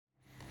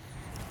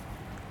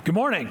Good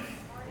morning.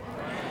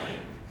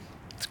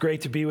 It's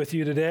great to be with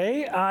you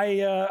today.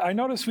 I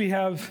notice we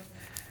have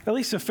at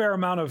least a fair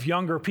amount of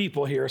younger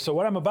people here, so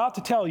what I'm about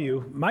to tell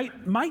you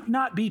might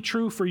not be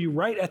true for you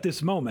right at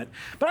this moment,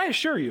 but I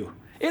assure you,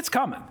 it's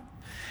coming.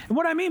 And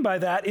what I mean by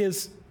that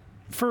is,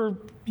 for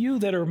you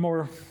that are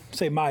more,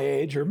 say, my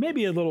age, or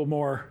maybe a little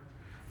more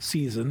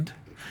seasoned,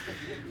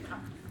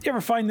 you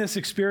ever find this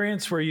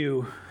experience where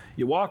you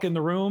walk in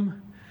the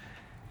room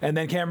and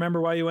then can't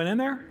remember why you went in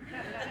there?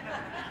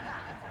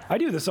 I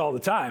do this all the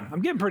time.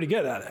 I'm getting pretty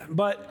good at it.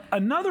 But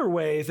another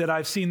way that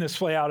I've seen this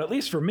play out, at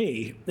least for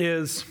me,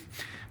 is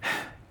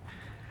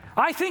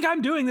I think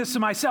I'm doing this to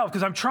myself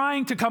because I'm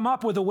trying to come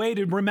up with a way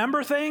to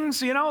remember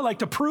things, like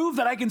to prove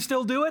that I can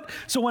still do it.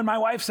 So when my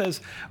wife says,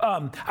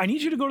 I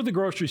need you to go to the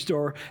grocery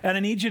store and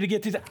I need you to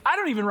get to, I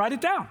don't even write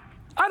it down.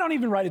 I don't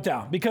even write it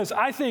down because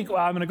I think,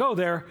 well, I'm going to go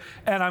there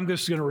and I'm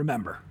just going to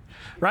remember.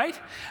 Right?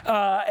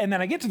 And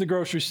then I get to the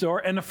grocery store,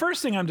 and the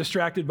first thing I'm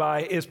distracted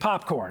by is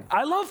popcorn.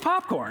 I love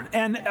popcorn.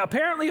 And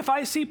apparently, if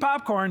I see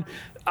popcorn,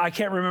 I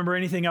can't remember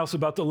anything else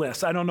about the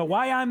list. I don't know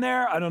why I'm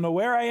there. I don't know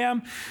where I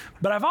am.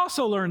 But I've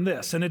also learned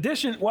this. In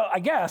addition, well, I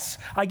guess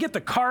I get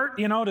the cart,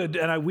 and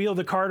I wheel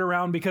the cart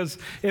around because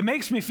it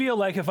makes me feel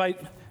like if I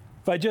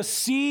just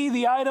see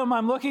the item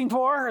I'm looking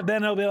for,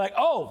 then it'll be like,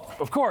 oh,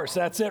 of course,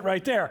 that's it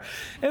right there.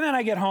 And then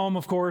I get home,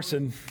 of course,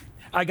 and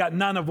I got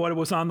none of what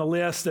was on the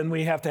list, and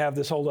we have to have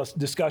this whole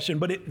discussion.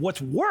 But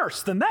what's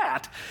worse than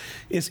that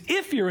is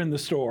if you're in the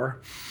store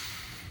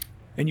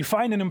and you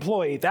find an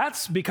employee,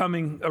 that's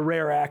becoming a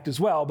rare act as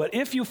well. But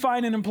if you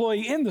find an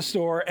employee in the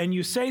store and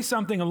you say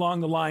something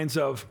along the lines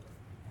of,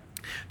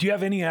 do you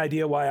have any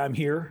idea why I'm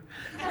here?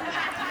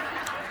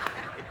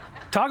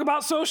 Talk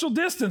about social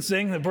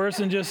distancing. The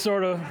person just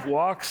sort of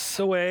walks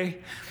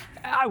away.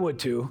 I would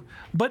too.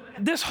 But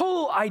this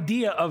whole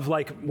idea of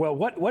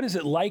what is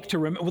it like to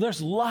remember? Well, there's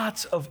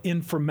lots of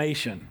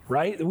information,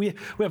 right? We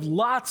have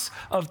lots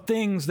of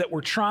things that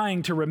we're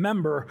trying to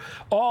remember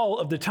all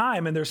of the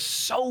time. And there's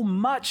so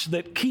much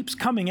that keeps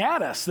coming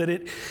at us that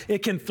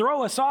it can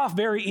throw us off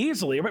very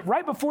easily.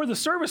 Right before the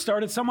service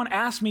started, someone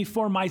asked me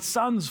for my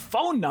son's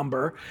phone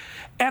number.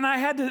 And I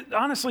had to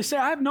honestly say,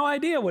 I have no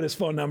idea what his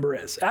phone number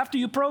is. After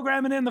you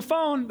program it in the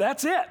phone,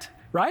 that's it.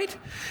 Right?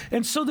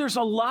 And so there's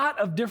a lot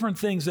of different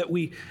things that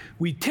we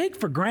take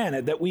for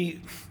granted that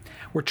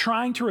we're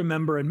trying to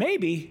remember and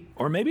maybe,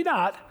 or maybe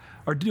not,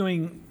 are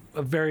doing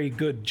a very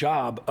good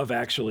job of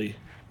actually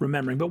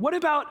remembering. But what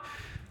about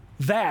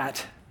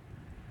that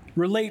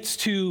relates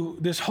to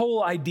this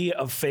whole idea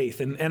of faith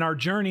and our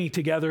journey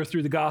together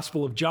through the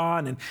Gospel of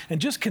John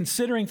and just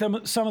considering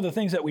some of the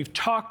things that we've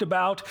talked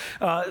about,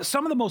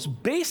 some of the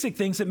most basic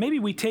things that maybe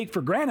we take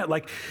for granted,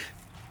 like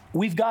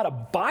we've got a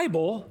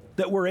Bible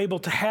that we're able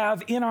to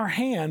have in our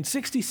hand,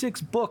 66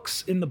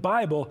 books in the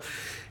Bible,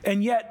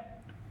 and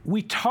yet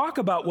we talk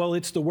about, well,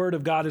 it's the Word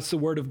of God, it's the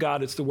Word of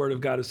God, it's the Word of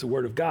God, it's the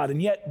Word of God,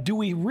 and yet do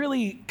we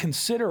really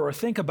consider or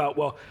think about,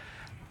 well,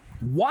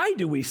 why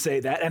do we say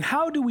that, and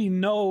how do we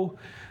know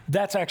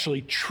that's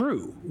actually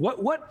true?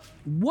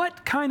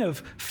 What kind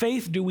of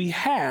faith do we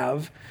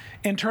have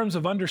in terms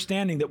of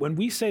understanding that when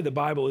we say the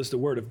Bible is the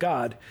Word of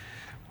God,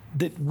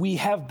 that we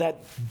have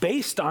that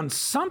based on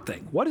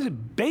something? What is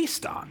it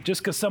based on? Just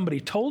because somebody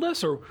told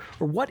us, or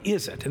what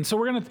is it? And so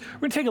we're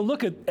gonna take a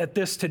look at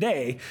this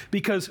today,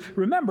 because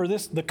remember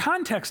the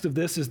context of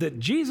this is that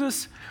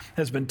Jesus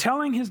has been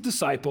telling his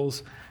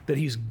disciples that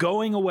he's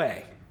going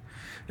away.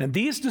 And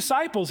these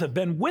disciples have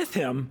been with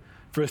him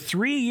for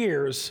 3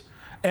 years,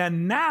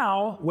 and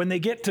now when they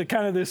get to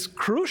kind of this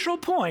crucial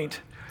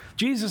point,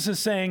 Jesus is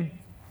saying,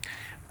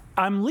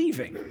 I'm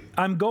leaving.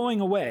 I'm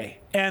going away.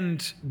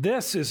 And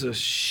this is a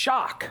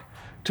shock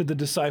to the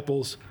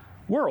disciples'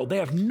 world. They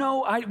have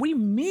no idea. What do you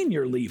mean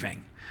you're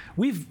leaving?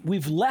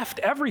 We've left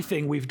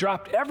everything. We've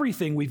dropped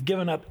everything. We've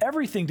given up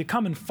everything to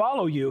come and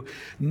follow you.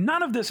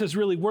 None of this has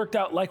really worked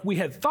out like we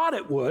had thought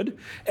it would.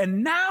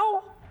 And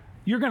now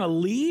you're going to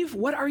leave?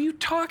 What are you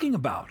talking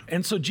about?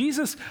 And so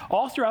Jesus,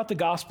 all throughout the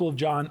Gospel of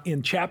John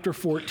in chapter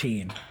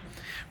 14,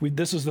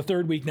 this is the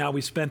third week now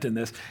we spent in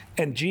this,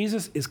 and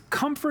Jesus is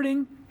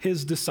comforting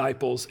his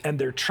disciples and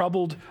their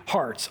troubled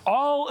hearts,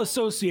 all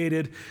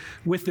associated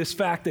with this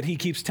fact that he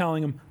keeps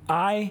telling them,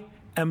 I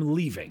am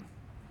leaving.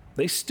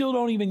 They still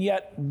don't even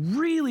yet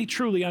really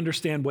truly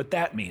understand what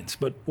that means,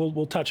 but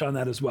we'll touch on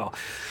that as well.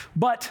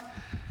 But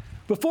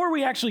before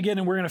we actually get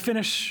in, we're going to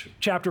finish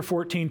chapter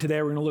 14 today.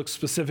 We're going to look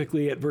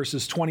specifically at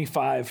verses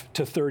 25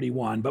 to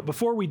 31. But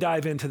before we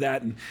dive into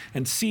that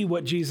and see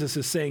what Jesus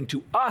is saying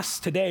to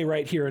us today,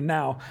 right here and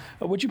now,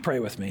 would you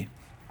pray with me?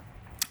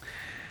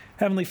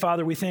 Heavenly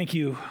Father, we thank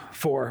you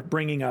for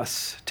bringing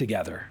us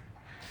together.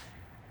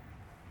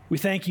 We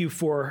thank you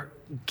for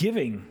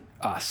giving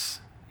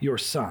us your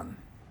Son,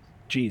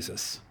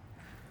 Jesus.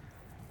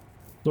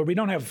 Lord, we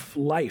don't have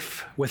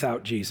life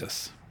without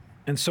Jesus.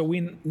 And so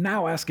we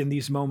now ask in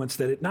these moments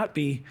that it not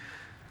be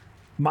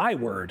my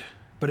word,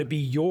 but it be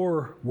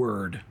your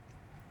word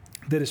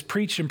that is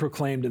preached and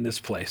proclaimed in this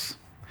place.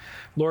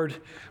 Lord,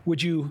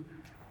 would you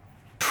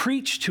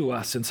preach to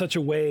us in such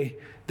a way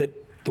that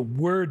the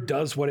word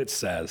does what it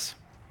says?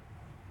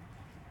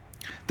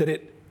 that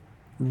it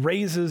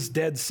raises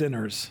dead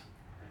sinners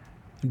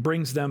and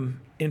brings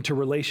them into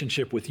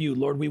relationship with you.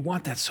 Lord, we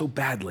want that so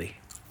badly.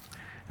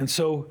 And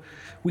so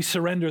we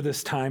surrender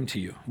this time to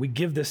you. We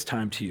give this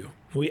time to you.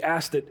 We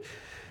ask that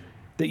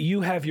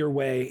you have your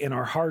way in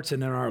our hearts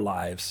and in our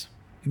lives.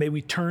 May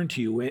we turn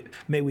to you.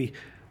 May we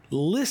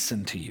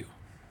listen to you.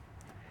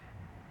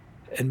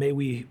 And may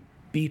we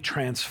be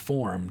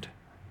transformed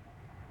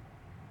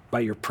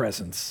by your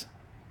presence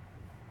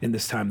in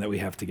this time that we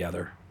have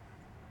together.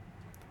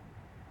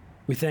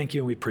 We thank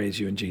you and we praise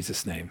you in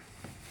Jesus' name.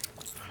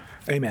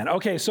 Amen.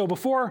 Okay, so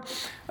before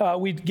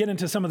we get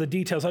into some of the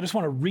details, I just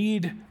want to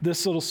read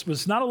this little,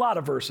 it's not a lot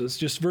of verses,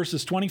 just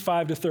verses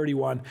 25 to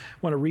 31. I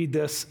want to read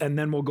this, and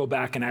then we'll go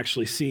back and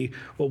actually see,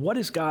 well, what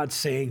is God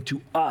saying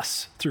to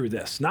us through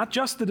this? Not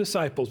just the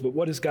disciples, but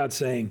what is God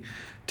saying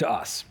to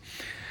us?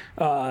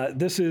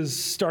 This is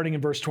starting in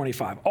verse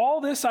 25.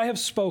 All this I have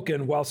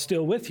spoken while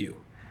still with you.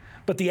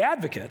 But the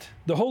advocate,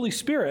 the Holy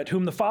Spirit,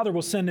 whom the Father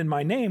will send in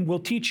my name, will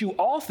teach you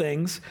all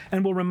things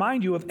and will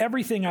remind you of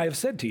everything I have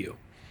said to you.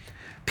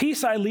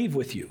 Peace I leave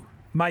with you.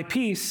 My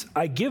peace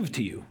I give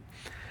to you.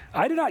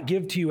 I do not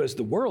give to you as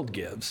the world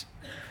gives.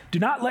 Do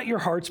not let your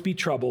hearts be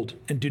troubled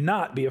and do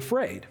not be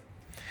afraid.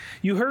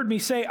 You heard me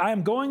say, I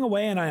am going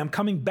away and I am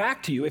coming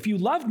back to you. If you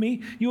loved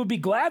me, you would be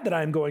glad that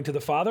I am going to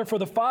the Father, for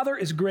the Father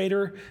is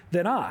greater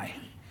than I.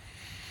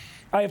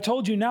 I have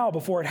told you now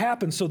before it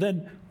happens, so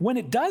then when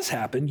it does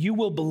happen, you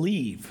will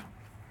believe.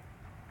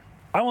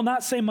 I will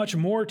not say much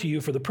more to you,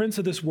 for the prince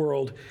of this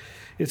world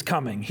is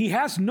coming. He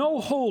has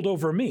no hold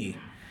over me,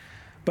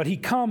 but he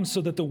comes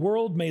so that the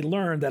world may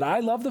learn that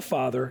I love the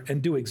Father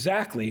and do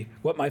exactly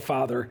what my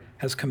Father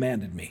has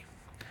commanded me.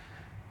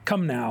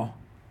 Come now,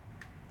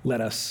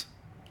 let us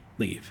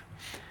leave.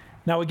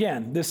 Now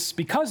again,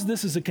 because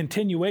this is a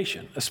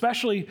continuation,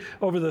 especially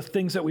over the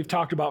things that we've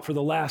talked about for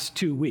the last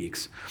 2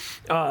 weeks.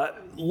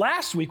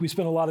 Last week, we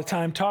spent a lot of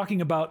time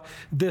talking about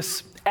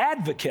this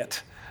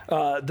advocate,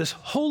 this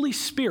Holy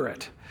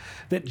Spirit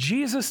that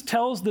Jesus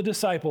tells the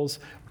disciples,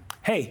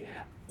 hey,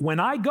 when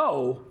I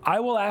go, I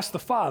will ask the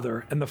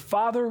Father, and the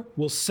Father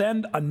will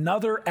send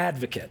another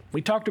advocate.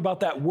 We talked about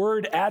that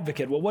word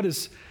advocate. Well, what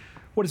does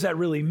that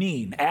really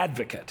mean,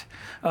 advocate?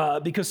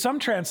 Because some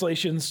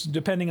translations,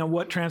 depending on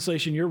what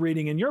translation you're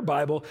reading in your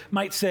Bible,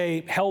 might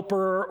say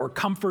helper or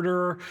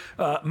comforter,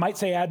 might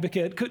say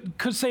advocate,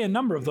 could say a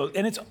number of those.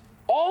 And it's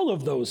all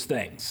of those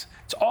things.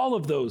 It's all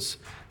of those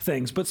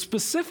things. But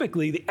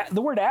specifically,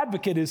 the word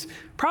advocate is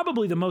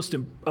probably the most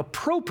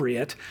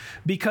appropriate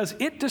because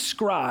it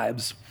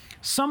describes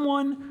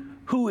someone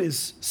who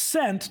is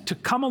sent to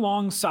come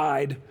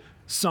alongside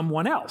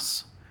someone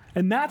else.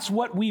 And that's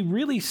what we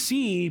really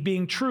see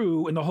being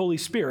true in the Holy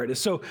Spirit.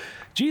 So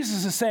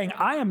Jesus is saying,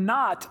 I am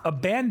not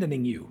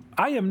abandoning you.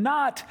 I am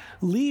not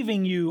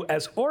leaving you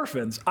as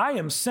orphans. I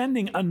am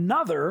sending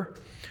another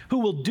who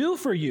will do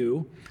for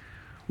you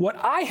what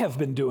I have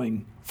been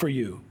doing for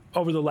you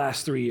over the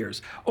last 3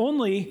 years.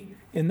 Only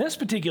in this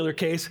particular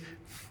case,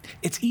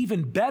 it's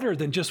even better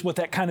than just what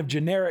that kind of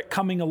generic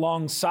coming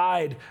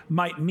alongside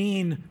might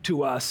mean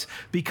to us,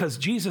 because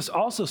Jesus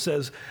also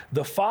says,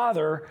 the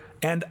Father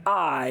and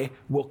I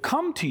will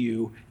come to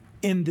you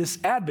in this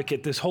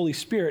advocate, this Holy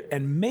Spirit,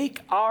 and make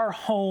our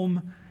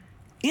home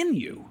in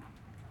you.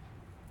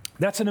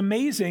 That's an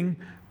amazing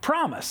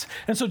promise.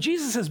 And so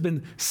Jesus has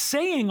been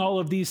saying all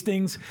of these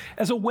things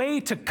as a way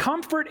to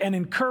comfort and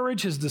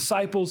encourage his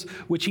disciples,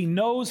 which he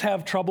knows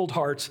have troubled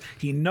hearts.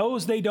 He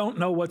knows they don't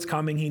know what's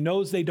coming. He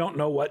knows they don't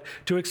know what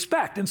to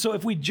expect. And so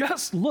if we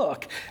just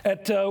look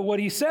at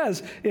what he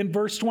says in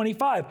verse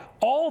 25,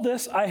 all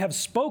this I have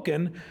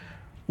spoken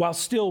while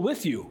still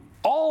with you.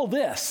 All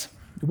this.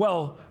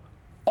 Well,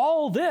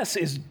 all this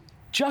is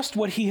just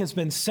what he has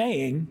been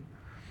saying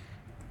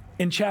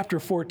in chapter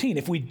 14.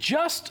 If we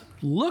just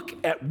look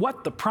at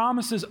what the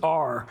promises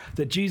are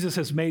that Jesus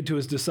has made to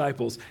his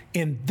disciples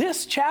in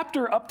this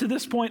chapter up to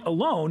this point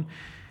alone,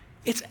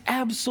 it's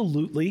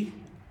absolutely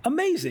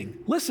amazing.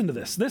 Listen to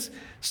this. This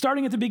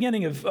starting at the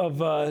beginning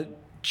of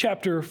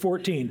chapter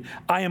 14.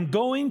 I am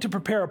going to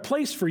prepare a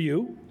place for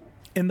you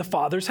in the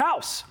Father's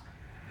house.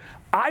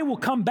 I will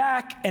come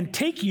back and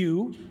take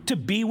you to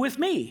be with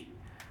me.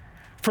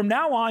 From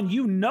now on,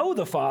 you know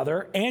the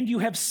Father and you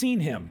have seen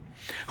him.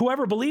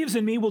 Whoever believes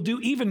in me will do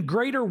even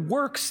greater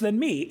works than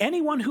me.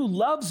 Anyone who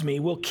loves me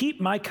will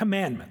keep my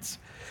commandments.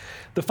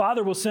 The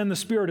Father will send the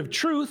Spirit of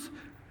truth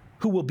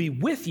who will be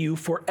with you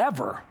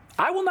forever.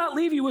 I will not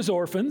leave you as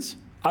orphans.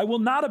 I will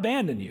not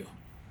abandon you.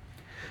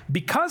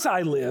 Because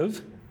I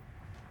live,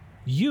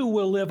 you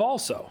will live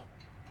also.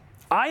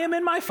 I am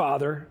in my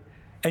Father,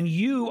 and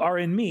you are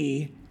in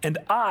me, and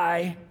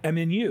I am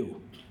in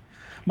you.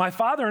 My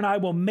Father and I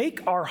will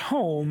make our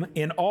home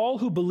in all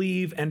who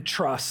believe and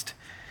trust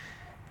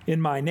in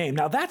my name.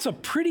 Now that's a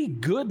pretty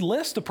good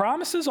list of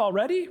promises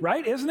already,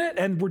 right? Isn't it?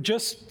 And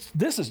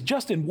this is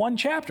just in one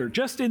chapter,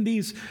 just in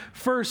these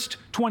first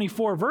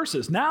 24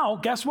 verses. Now,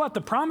 guess what? The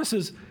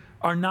promises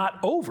are not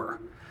over.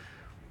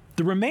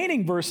 The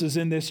remaining verses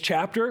in this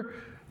chapter,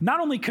 not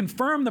only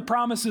confirm the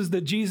promises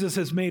that Jesus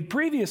has made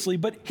previously,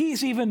 but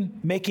he's even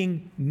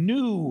making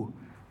new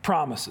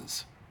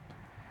promises.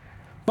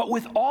 But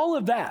with all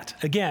of that,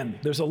 again,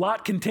 there's a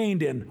lot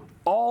contained in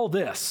all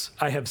this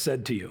I have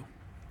said to you.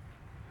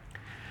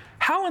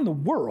 How in the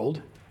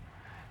world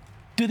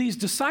do these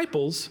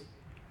disciples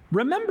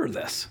remember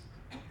this?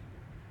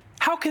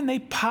 How can they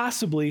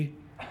possibly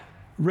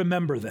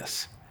remember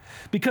this?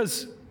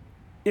 Because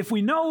if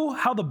we know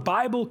how the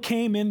Bible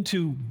came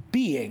into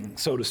being,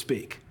 so to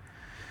speak,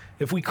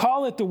 if we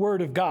call it the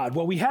Word of God,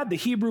 well, we had the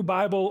Hebrew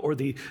Bible or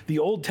the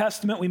Old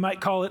Testament, we might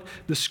call it,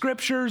 the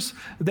scriptures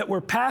that were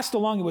passed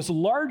along. It was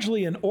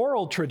largely an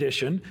oral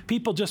tradition,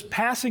 people just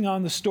passing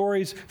on the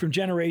stories from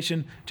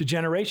generation to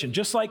generation.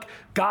 Just like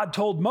God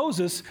told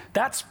Moses,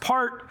 that's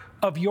part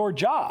of your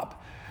job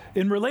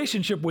in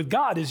relationship with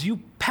God, is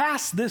you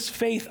pass this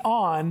faith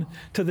on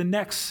to the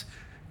next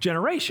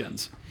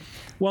generations.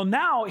 Well,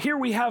 now here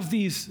we have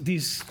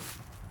these.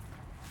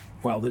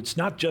 Well, it's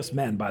not just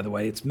men, by the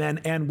way. It's men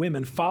and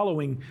women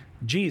following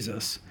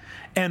Jesus.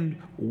 And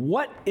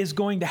what is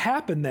going to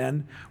happen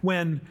then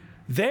when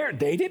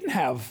they didn't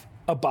have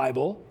a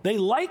Bible? They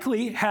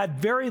likely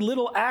had very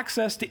little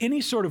access to any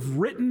sort of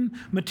written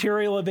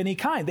material of any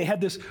kind. They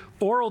had this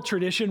oral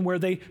tradition where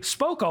they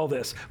spoke all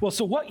this. Well,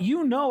 so what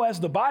you know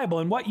as the Bible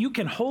and what you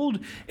can hold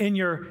in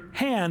your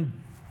hand,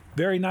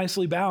 very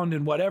nicely bound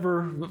in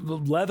whatever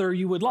leather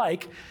you would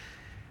like,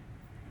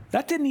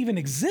 that didn't even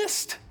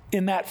exist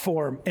in that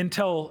form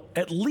until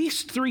at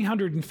least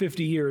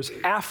 350 years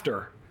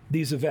after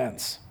these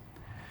events.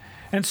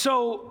 And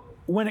so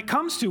when it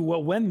comes to,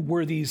 well, when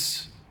were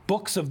these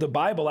books of the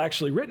Bible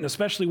actually written,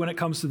 especially when it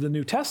comes to the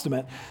New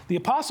Testament, the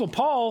Apostle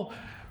Paul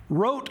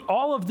wrote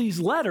all of these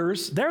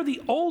letters. They're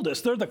the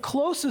oldest, they're the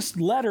closest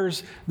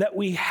letters that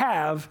we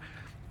have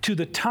to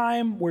the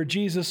time where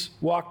Jesus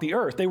walked the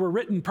earth. They were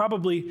written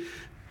probably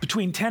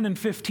between 10 and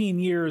 15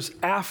 years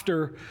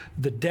after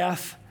the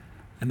death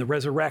and the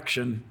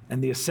resurrection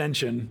and the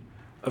ascension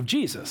of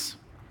Jesus.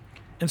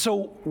 And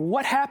so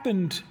what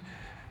happened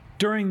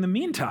during the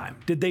meantime?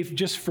 Did they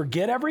just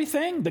forget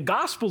everything? The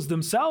Gospels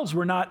themselves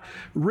were not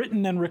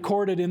written and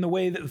recorded in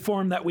the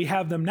form that we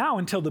have them now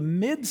until the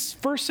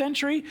mid-first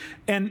century,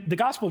 and the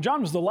Gospel of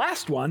John was the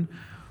last one,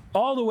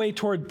 all the way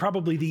toward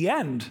probably the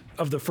end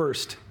of the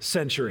first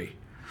century.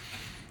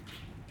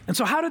 And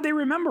so how did they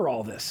remember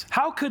all this?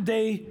 How could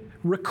they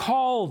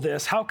recall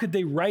this? How could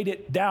they write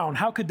it down?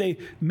 How could they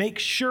make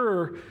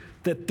sure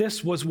that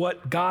this was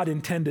what God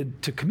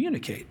intended to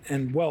communicate?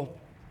 And well,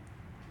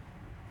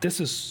 this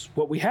is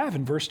what we have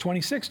in verse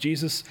 26.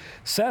 Jesus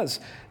says,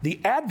 "The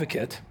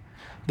advocate,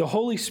 the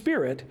Holy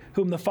Spirit,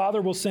 whom the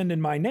Father will send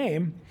in my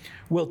name,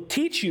 will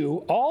teach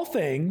you all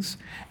things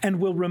and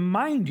will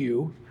remind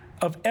you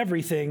of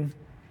everything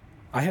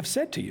I have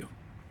said to you."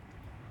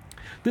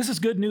 This is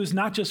good news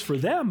not just for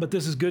them, but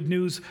this is good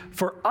news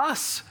for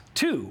us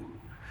too,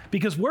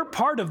 because we're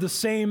part of the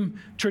same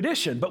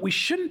tradition, but we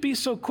shouldn't be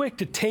so quick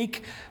to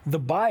take the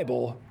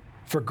Bible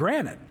for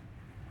granted.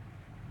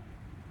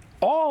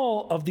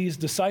 All of these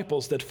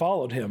disciples that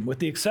followed him, with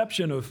the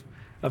exception of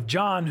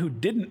John, who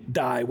didn't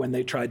die when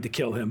they tried to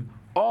kill him,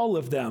 all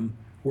of them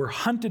were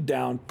hunted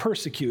down,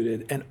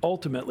 persecuted, and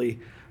ultimately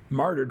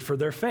martyred for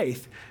their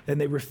faith, and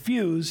they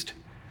refused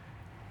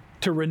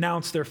to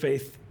renounce their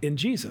faith in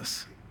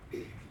Jesus.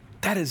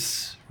 That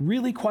is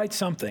really quite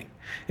something.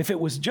 If it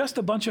was just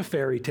a bunch of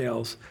fairy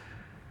tales,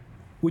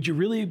 would you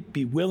really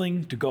be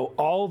willing to go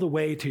all the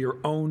way to your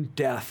own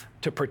death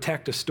to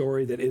protect a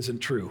story that isn't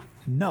true?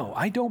 No,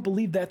 I don't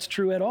believe that's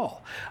true at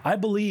all. I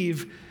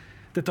believe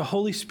that the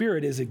Holy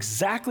Spirit is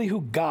exactly who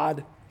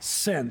God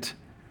sent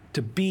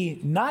to be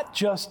not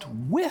just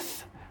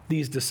with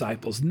these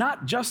disciples,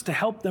 not just to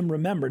help them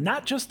remember,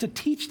 not just to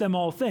teach them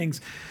all things,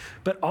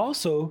 but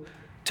also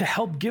to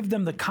help give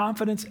them the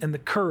confidence and the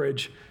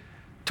courage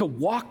to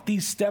walk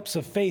these steps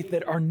of faith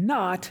that are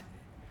not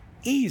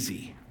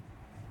easy.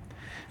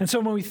 And so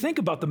when we think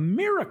about the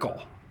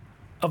miracle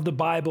of the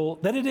Bible,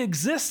 that it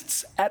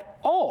exists at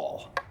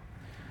all,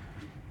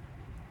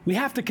 we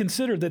have to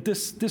consider that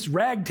this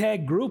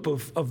ragtag group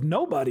of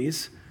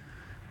nobodies,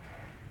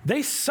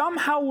 they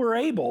somehow were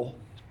able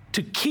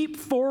to keep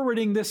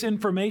forwarding this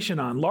information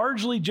on,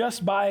 largely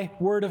just by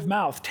word of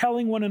mouth,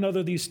 telling one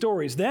another these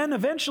stories, then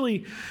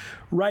eventually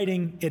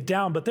writing it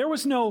down. But there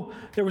was no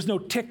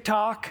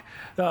TikTok,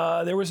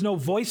 there was no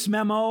voice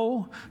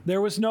memo,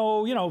 there was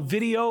no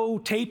video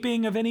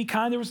taping of any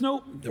kind.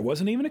 There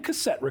wasn't even a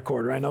cassette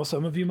recorder. I know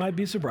some of you might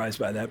be surprised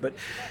by that, but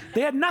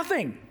they had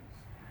nothing.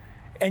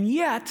 And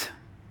yet,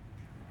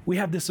 we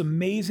have this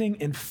amazing,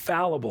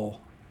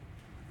 infallible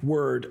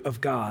Word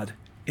of God,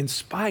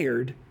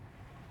 inspired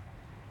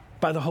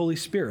by the Holy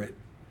Spirit,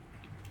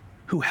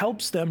 who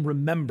helps them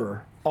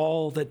remember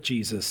all that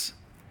Jesus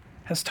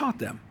has taught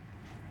them.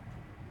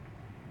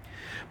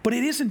 But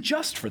it isn't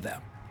just for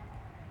them.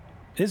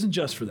 It isn't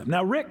just for them.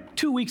 Now, Rick,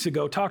 2 weeks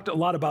ago, talked a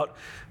lot about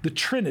the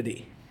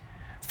Trinity,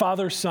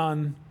 Father,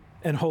 Son,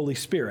 and Holy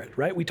Spirit,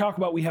 right? We talk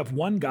about we have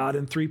one God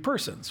in three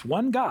persons.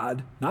 One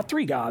God, not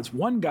three gods,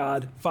 one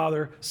God,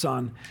 Father,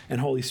 Son,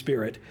 and Holy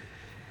Spirit.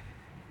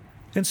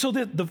 And so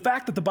the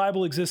fact that the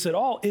Bible exists at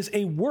all is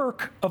a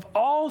work of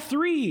all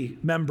three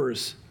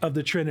members of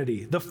the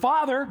Trinity. The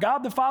Father, God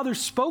the Father,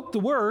 spoke the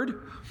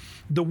Word.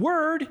 The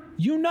Word,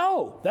 you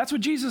know. That's what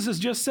Jesus has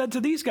just said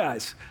to these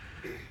guys.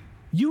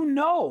 You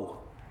know,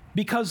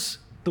 because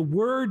the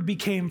Word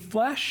became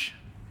flesh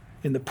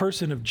in the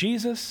person of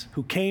Jesus,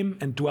 who came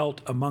and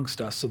dwelt amongst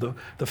us. So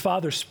the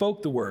Father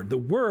spoke the Word. The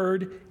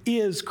Word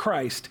is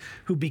Christ,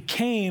 who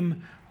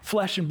became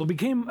flesh and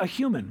became a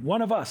human,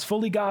 one of us,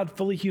 fully God,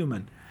 fully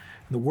human.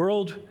 The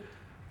world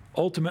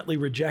ultimately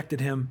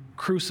rejected him,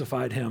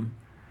 crucified him,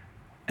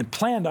 and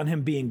planned on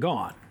him being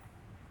gone.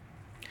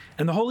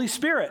 And the Holy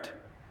Spirit,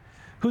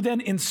 who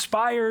then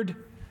inspired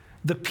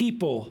the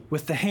people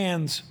with the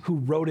hands who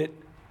wrote it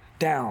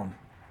down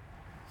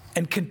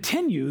and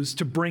continues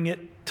to bring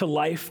it to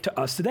life to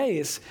us today.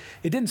 It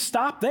didn't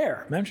stop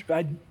there.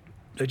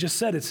 I just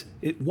said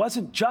it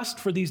wasn't just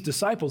for these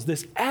disciples.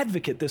 This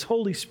advocate, this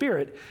Holy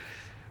Spirit,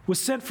 was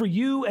sent for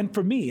you and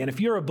for me. And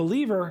if you're a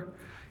believer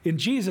in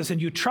Jesus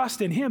and you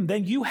trust in him,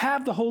 then you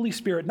have the Holy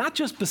Spirit not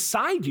just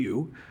beside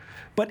you,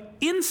 but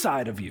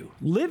inside of you,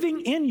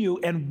 living in you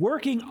and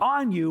working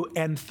on you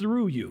and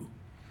through you.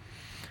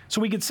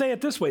 So we could say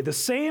it this way: the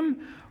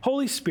same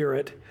Holy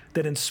Spirit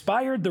that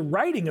inspired the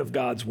writing of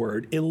God's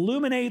word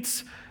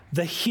illuminates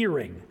the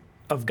hearing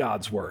of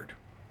God's word.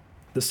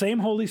 The same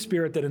Holy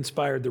Spirit that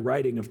inspired the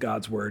writing of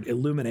God's word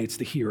illuminates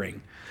the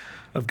hearing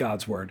of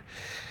God's word.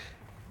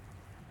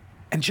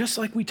 And just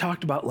like we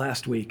talked about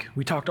last week,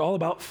 we talked all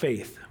about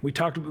faith. We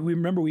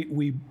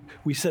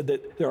said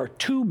that there are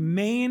two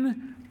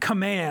main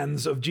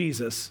commands of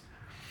Jesus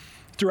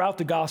throughout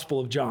the Gospel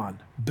of John: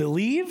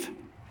 believe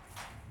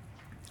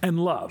and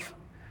love.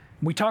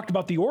 We talked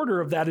about the order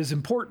of that is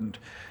important.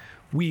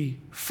 We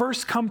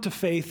first come to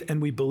faith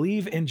and we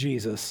believe in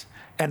Jesus.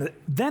 And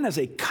then as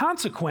a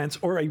consequence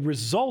or a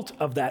result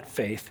of that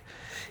faith,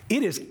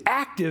 it is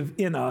active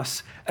in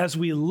us as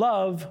we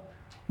love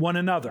one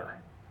another.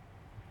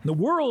 The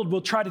world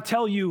will try to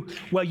tell you,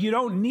 well, you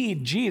don't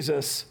need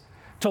Jesus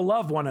to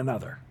love one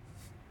another.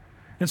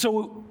 And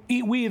so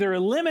we either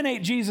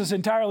eliminate Jesus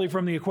entirely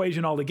from the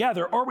equation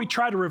altogether, or we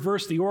try to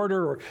reverse the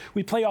order, or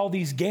we play all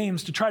these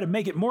games to try to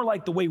make it more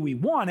like the way we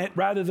want it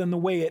rather than the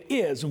way it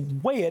is. And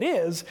the way it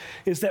is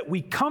that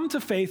we come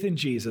to faith in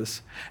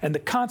Jesus, and the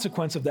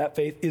consequence of that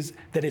faith is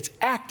that it's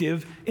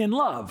active in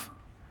love.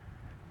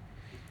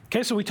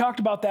 Okay, so we talked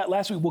about that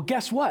last week. Well,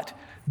 guess what?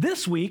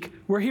 This week,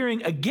 we're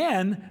hearing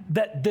again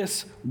that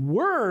this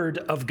Word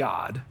of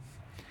God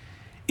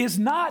is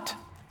not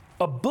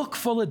a book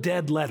full of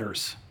dead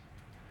letters,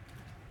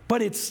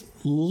 but it's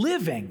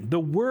living. The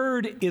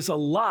Word is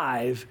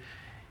alive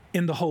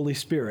in the Holy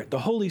Spirit. The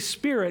Holy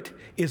Spirit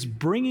is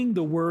bringing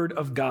the Word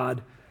of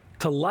God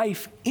to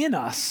life in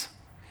us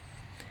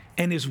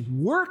and is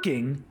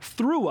working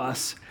through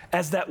us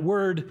as that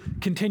Word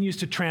continues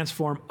to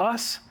transform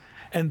us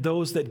and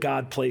those that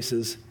God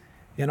places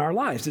in our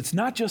lives. It's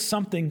not just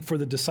something for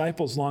the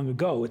disciples long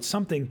ago. It's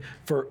something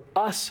for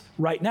us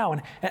right now.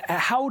 And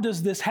how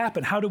does this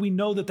happen? How do we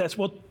know that that's...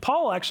 Well,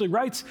 Paul actually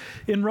writes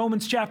in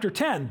Romans chapter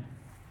 10,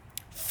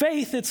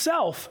 faith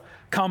itself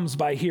comes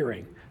by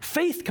hearing.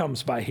 Faith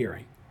comes by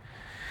hearing.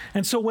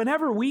 And so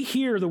whenever we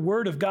hear the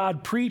word of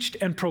God preached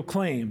and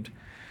proclaimed,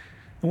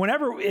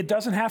 whenever it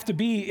doesn't have to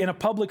be in a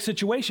public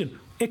situation,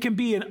 it can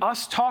be in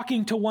us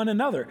talking to one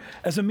another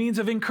as a means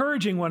of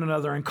encouraging one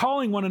another and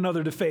calling one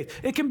another to faith.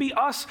 It can be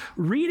us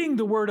reading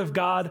the Word of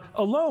God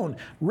alone.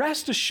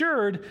 Rest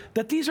assured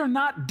that these are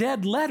not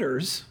dead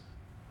letters.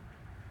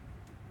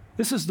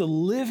 This is the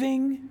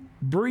living,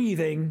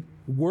 breathing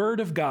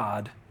Word of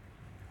God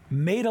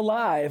made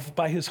alive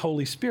by His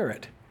Holy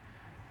Spirit,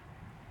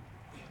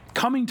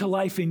 coming to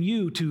life in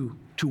you to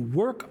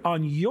work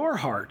on your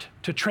heart,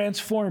 to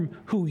transform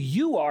who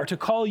you are, to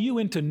call you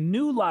into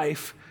new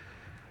life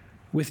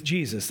with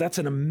Jesus. That's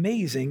an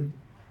amazing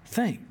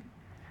thing.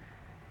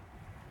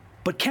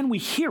 But can we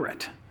hear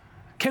it?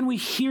 Can we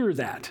hear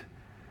that?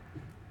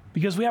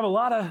 Because we have a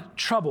lot of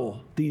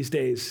trouble these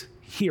days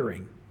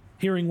hearing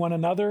one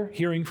another,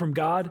 hearing from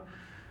God.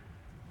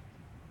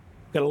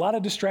 We've got a lot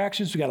of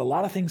distractions. We've got a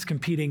lot of things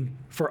competing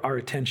for our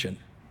attention.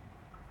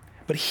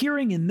 But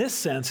hearing in this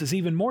sense is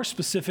even more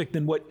specific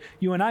than what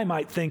you and I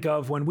might think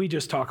of when we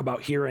just talk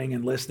about hearing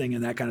and listening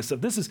and that kind of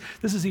stuff. This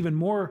is even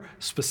more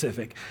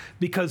specific,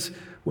 because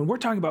when we're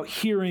talking about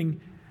hearing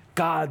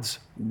God's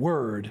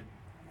word,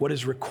 what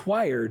is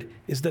required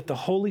is that the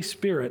Holy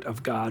Spirit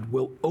of God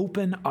will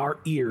open our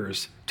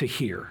ears to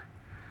hear.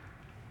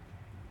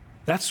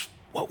 That's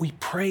what we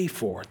pray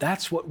for.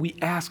 That's what we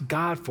ask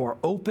God for.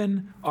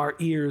 Open our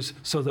ears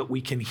so that we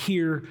can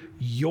hear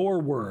your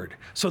word.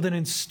 So that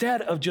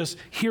instead of just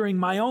hearing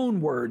my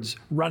own words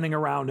running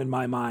around in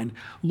my mind,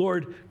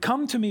 Lord,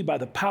 come to me by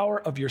the power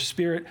of your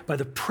Spirit, by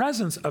the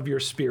presence of your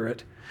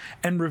Spirit,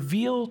 and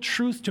reveal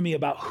truth to me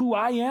about who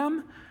I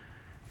am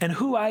and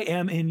who I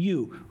am in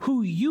you,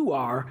 who you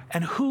are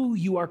and who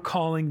you are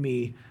calling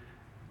me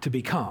to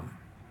become.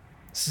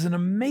 This is an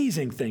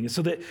amazing thing.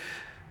 So that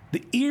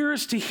the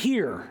ears to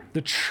hear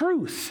the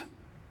truth.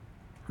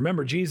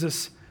 Remember,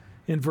 Jesus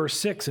in verse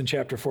 6 in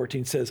chapter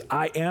 14 says,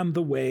 I am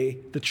the way,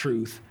 the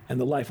truth, and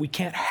the life. We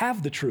can't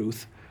have the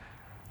truth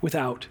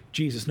without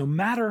Jesus, no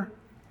matter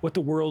what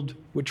the world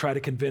would try to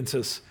convince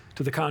us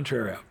to the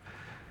contrary of.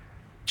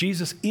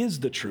 Jesus is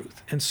the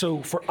truth. And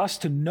so for us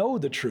to know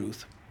the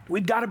truth,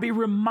 we've got to be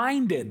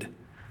reminded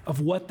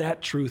of what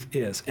that truth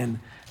is. And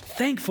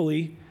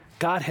thankfully,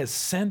 God has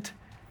sent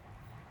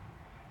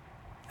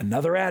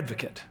another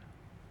advocate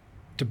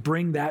to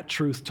bring that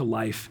truth to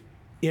life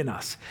in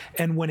us.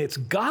 And when it's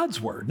God's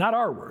word, not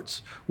our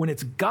words, when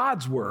it's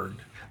God's word,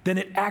 then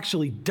it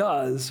actually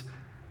does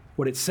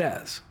what it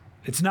says.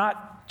 It's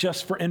not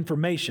just for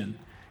information,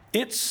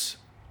 it's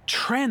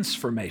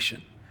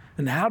transformation.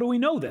 And how do we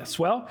know this?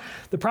 Well,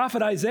 the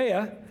prophet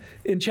Isaiah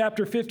in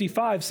chapter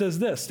 55 says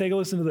this. Take a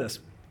listen to this.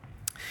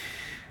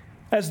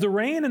 As the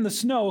rain and the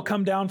snow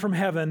come down from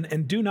heaven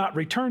and do not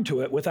return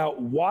to it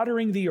without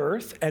watering the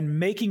earth and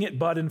making it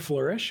bud and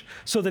flourish,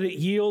 so that it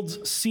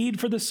yields seed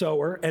for the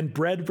sower and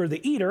bread for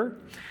the eater,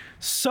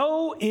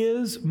 so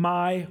is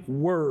my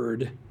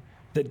word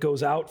that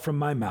goes out from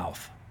my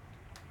mouth.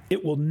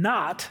 It will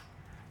not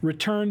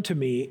return to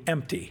me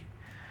empty,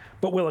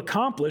 but will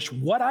accomplish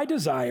what I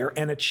desire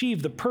and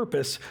achieve the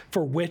purpose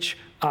for which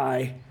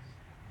I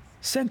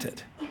sent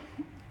it.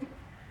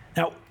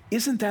 Now,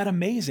 isn't that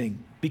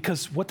amazing?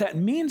 Because what that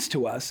means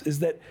to us is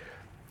that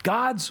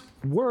God's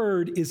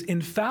word is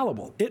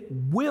infallible. It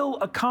will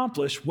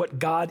accomplish what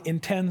God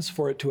intends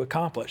for it to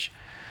accomplish.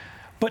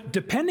 But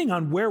depending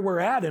on where we're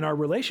at in our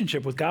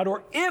relationship with God,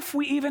 or if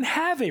we even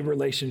have a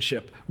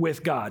relationship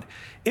with God,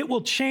 it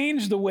will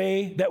change the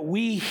way that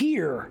we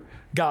hear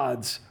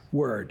God's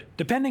word,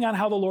 depending on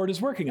how the Lord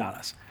is working on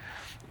us.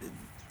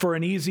 For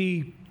an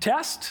easy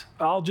test,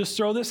 I'll just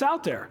throw this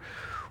out there.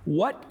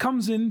 What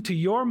comes into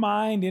your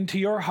mind, into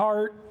your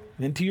heart,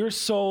 into your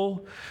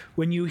soul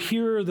when you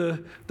hear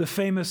the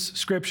famous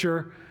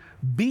scripture,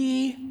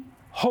 be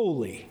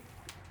holy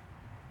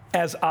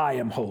as I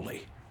am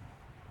holy?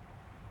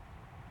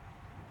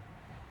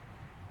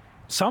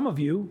 Some of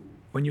you,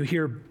 when you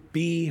hear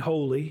be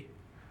holy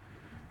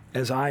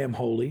as I am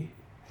holy,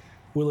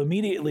 will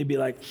immediately be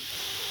like,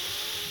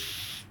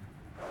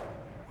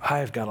 I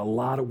have got a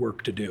lot of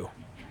work to do.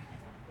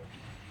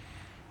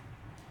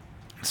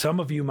 Some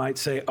of you might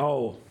say,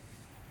 oh,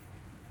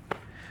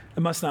 it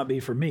must not be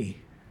for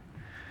me.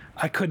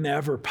 I couldn't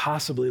ever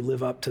possibly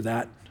live up to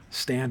that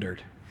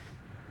standard.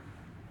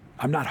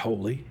 I'm not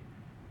holy.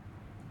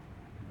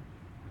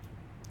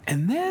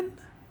 And then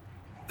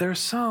there are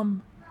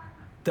some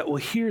that will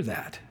hear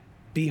that,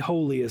 be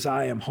holy as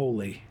I am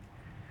holy,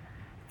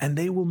 and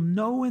they will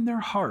know in their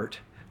heart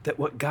that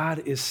what God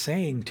is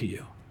saying to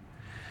you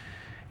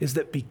is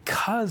that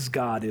because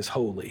God is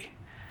holy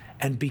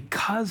and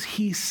because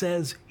he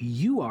says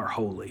you are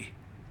holy,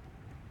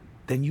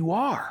 then you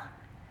are.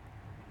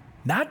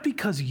 Not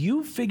because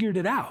you figured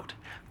it out,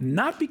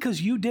 not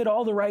because you did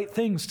all the right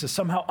things to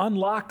somehow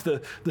unlock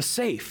the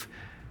safe,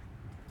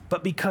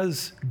 but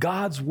because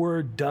God's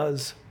word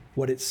does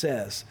what it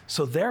says.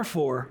 So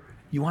therefore,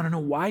 you want to know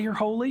why you're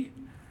holy?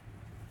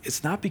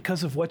 It's not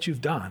because of what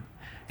you've done.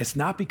 It's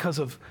not because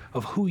of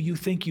who you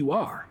think you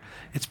are.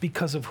 It's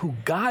because of who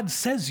God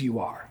says you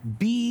are.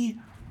 Be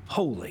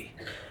holy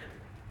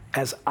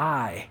as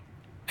I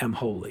am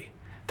holy.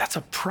 That's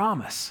a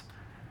promise.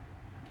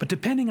 But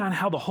depending on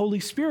how the Holy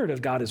Spirit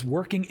of God is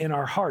working in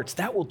our hearts,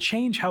 that will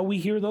change how we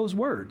hear those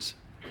words.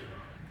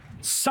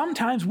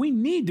 Sometimes we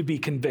need to be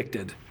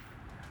convicted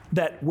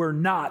that we're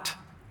not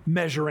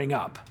measuring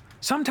up.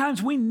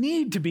 Sometimes we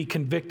need to be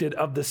convicted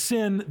of the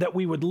sin that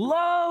we would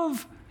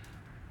love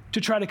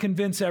to try to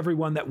convince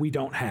everyone that we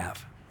don't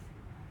have.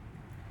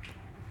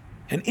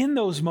 And in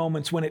those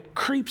moments when it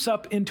creeps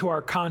up into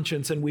our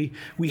conscience and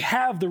we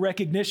have the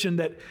recognition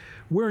that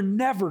we're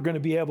never going to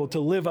be able to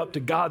live up to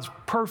God's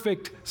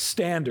perfect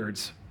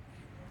standards,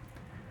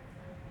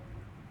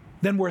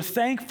 then we're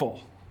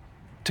thankful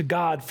to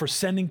God for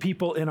sending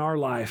people in our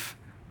life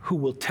who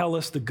will tell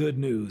us the good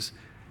news.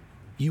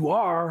 You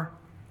are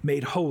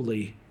made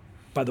holy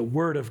by the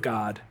word of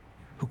God,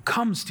 who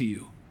comes to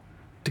you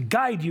to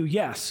guide you,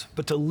 yes,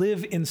 but to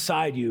live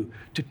inside you,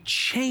 to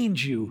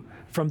change you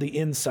from the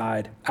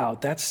inside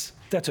out. That's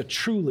a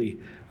truly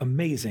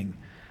amazing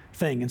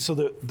thing. And so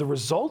the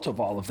result of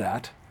all of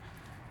that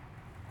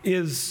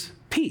is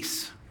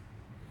peace.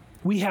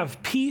 We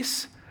have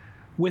peace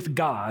with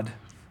God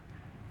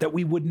that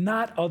we would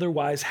not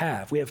otherwise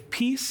have. We have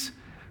peace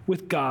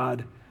with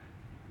God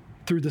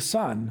through the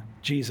Son,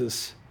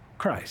 Jesus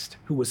Christ,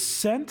 who was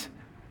sent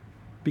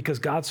because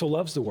God so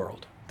loves the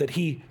world, that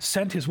he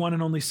sent his one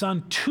and only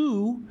Son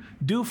to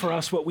do for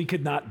us what we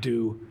could not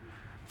do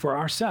for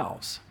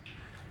ourselves.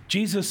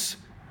 Jesus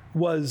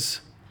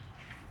was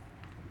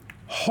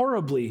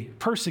horribly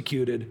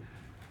persecuted.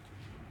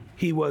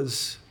 He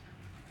was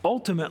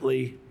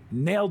ultimately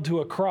nailed to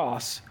a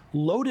cross,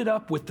 loaded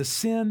up with the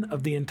sin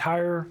of the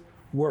entire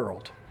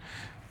world.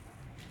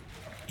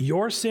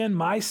 Your sin,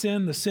 my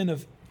sin, the sin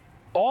of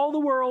all the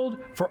world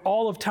for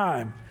all of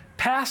time,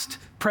 past,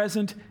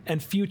 present,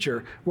 and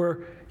future, where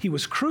he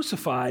was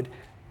crucified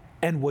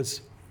and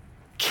was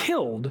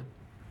killed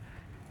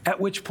at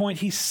which point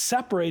he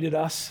separated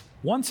us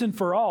once and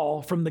for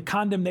all from the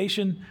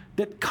condemnation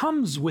that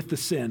comes with the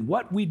sin,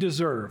 what we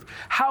deserve,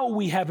 how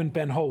we haven't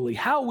been holy,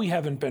 how we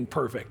haven't been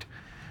perfect.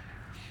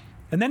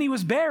 And then he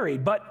was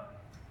buried,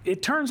 but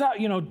it turns out,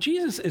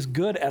 Jesus is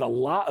good at a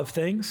lot of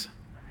things,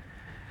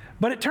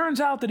 but it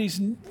turns out that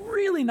he's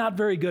really not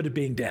very good at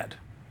being dead,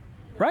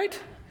 right?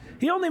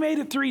 He only made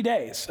it 3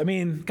 days. I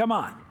mean, come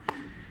on.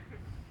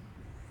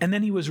 And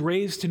then he was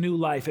raised to new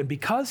life. And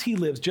because he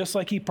lives, just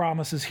like he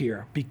promises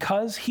here,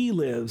 because he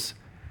lives,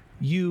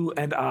 you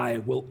and I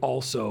will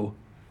also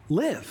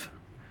live.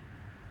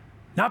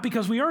 Not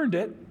because we earned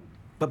it,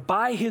 but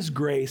by his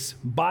grace,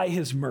 by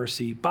his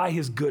mercy, by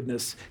his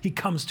goodness, he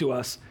comes to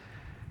us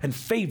and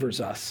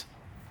favors us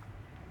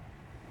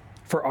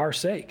for our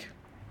sake,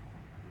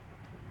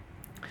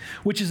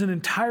 which is an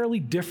entirely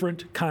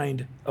different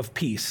kind of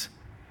peace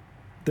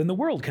than the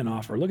world can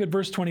offer. Look at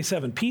verse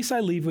 27. Peace I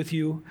leave with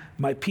you,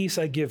 my peace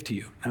I give to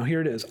you. Now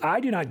here it is. I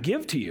do not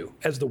give to you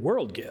as the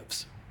world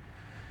gives.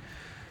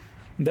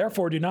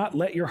 Therefore, do not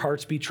let your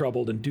hearts be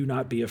troubled and do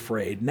not be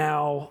afraid.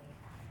 Now,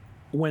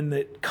 when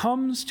it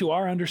comes to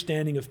our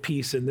understanding of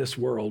peace in this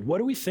world, what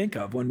do we think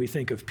of when we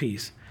think of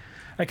peace?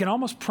 I can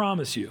almost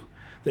promise you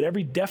that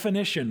every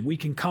definition we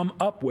can come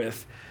up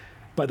with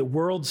by the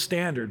world's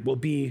standard will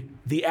be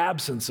the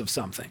absence of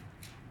something,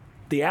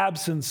 the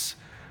absence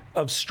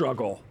of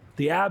struggle,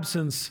 the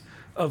absence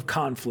of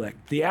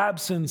conflict, the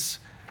absence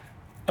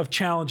of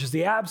challenges,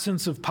 the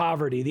absence of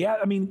poverty,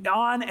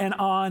 on and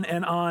on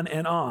and on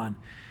and on.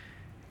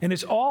 And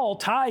it's all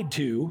tied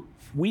to,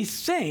 we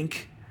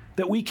think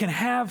that we can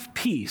have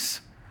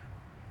peace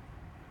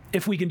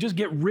if we can just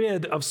get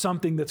rid of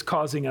something that's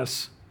causing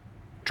us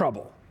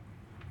trouble.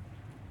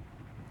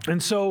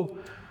 And so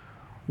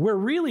we're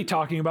really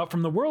talking about,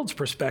 from the world's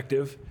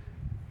perspective,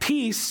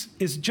 peace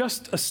is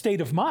just a state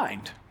of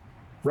mind,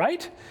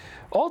 right?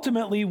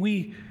 Ultimately,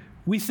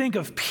 we think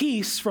of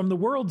peace from the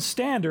world's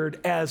standard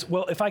as,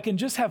 well, if I can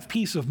just have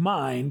peace of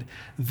mind,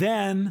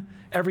 then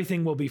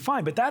everything will be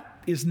fine. But that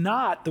is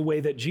not the way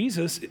that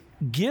Jesus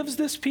gives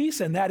this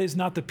peace, and that is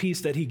not the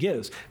peace that he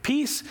gives.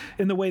 Peace,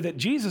 in the way that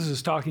Jesus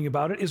is talking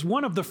about it, is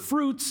one of the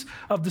fruits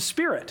of the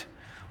Spirit.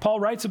 Paul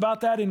writes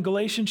about that in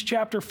Galatians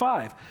chapter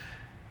 5.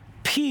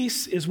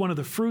 Peace is one of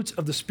the fruits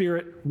of the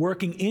Spirit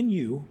working in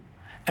you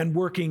and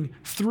working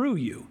through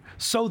you,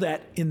 so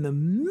that in the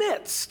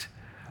midst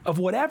of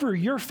whatever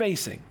you're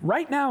facing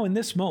right now in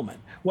this moment,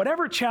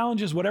 whatever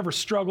challenges, whatever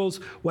struggles,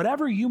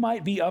 whatever you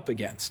might be up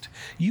against,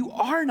 you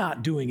are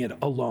not doing it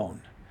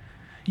alone.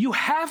 You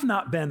have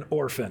not been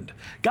orphaned.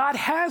 God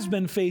has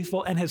been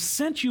faithful and has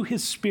sent you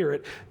his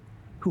Spirit,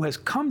 who has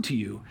come to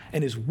you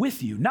and is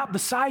with you, not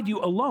beside you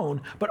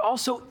alone, but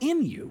also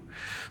in you,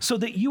 so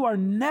that you are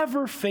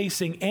never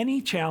facing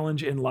any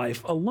challenge in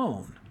life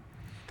alone.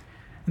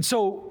 And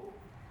so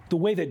the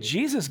way that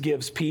Jesus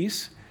gives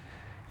peace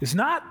is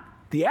not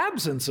the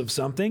absence of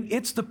something,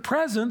 it's the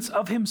presence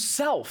of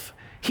himself.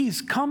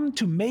 He's come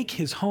to make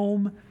his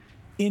home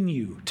in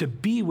you, to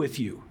be with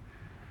you,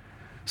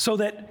 so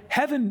that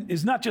heaven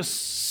is not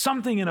just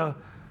something in a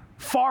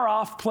far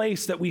off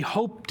place that we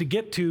hope to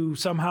get to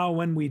somehow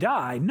when we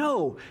die.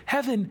 No,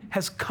 heaven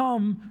has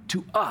come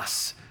to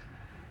us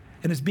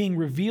and is being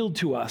revealed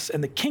to us,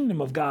 and the kingdom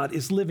of God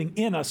is living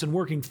in us and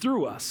working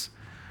through us.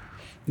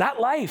 That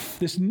life,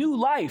 this new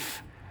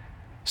life,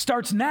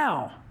 starts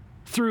now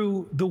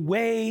through the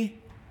way,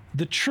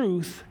 the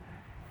truth,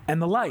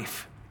 and the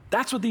life.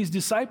 That's what these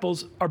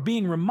disciples are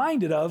being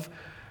reminded of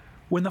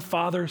when the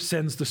Father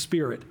sends the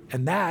Spirit.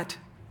 And that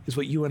is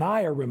what you and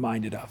I are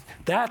reminded of.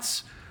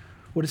 That's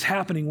what is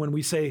happening when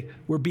we say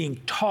we're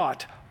being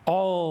taught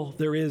all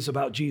there is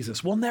about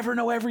Jesus. We'll never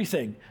know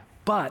everything,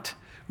 but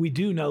we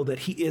do know that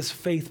he is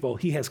faithful.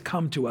 He has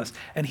come to us,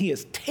 and he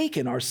has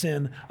taken our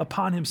sin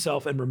upon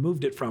himself and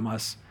removed it from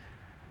us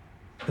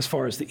as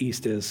far as the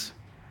east is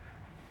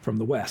from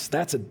the west.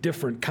 That's a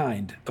different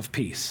kind of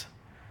peace.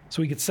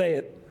 So we could say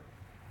it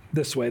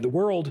this way: the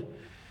world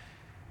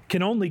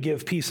can only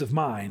give peace of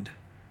mind.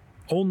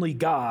 Only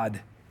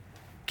God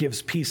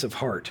gives peace of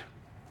heart.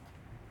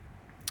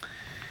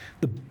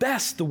 The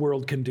best the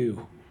world can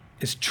do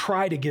is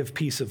try to give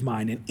peace of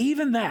mind. And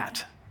even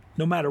that,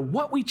 no matter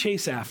what we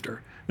chase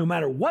after, no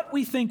matter what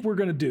we think we're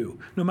going to do,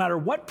 no matter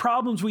what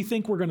problems we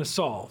think we're going to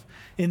solve,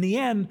 in the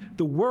end,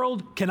 the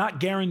world cannot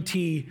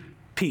guarantee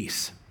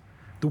peace.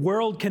 The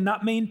world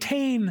cannot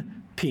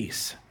maintain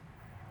peace.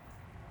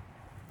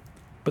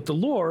 But the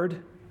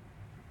Lord,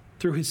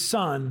 through his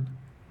Son,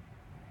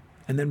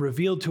 and then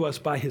revealed to us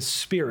by his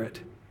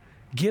Spirit,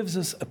 gives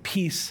us a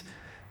peace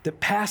that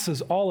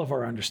passes all of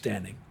our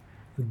understanding.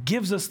 It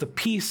gives us the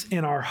peace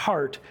in our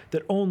heart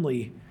that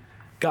only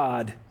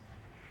God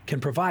can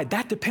provide.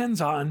 That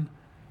depends on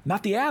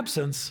not the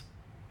absence,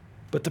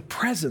 but the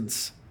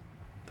presence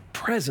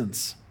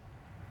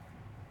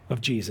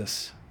of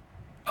Jesus,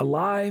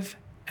 alive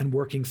and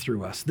working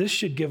through us. This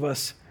should give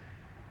us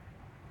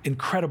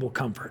incredible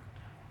comfort,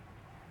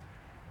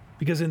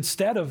 Because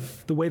instead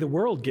of the way the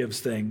world gives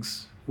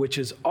things, which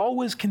is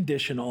always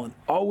conditional and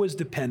always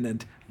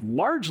dependent,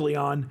 largely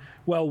on,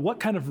 well,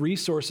 what kind of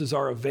resources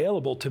are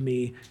available to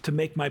me to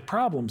make my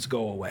problems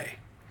go away?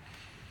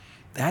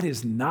 That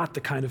is not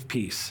the kind of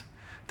peace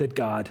that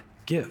God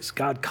gives.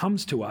 God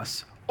comes to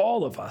us,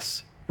 all of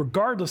us,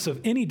 regardless of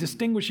any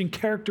distinguishing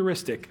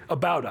characteristic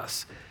about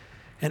us,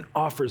 and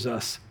offers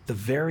us the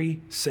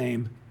very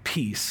same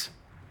peace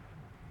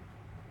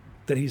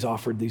that he's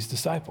offered these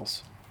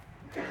disciples.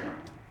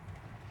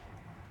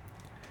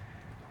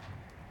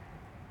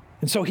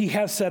 And so he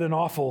has said an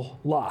awful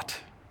lot,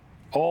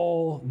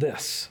 all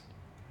this.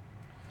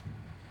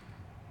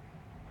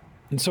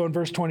 And so in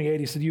verse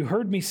 28, he said, "You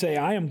heard me say,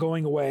 I am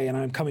going away and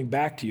I am coming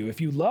back to you. If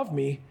you love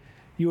me,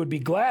 you would be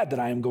glad that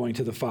I am going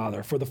to the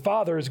Father, for the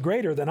Father is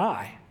greater than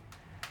I.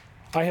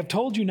 I have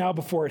told you now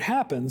before it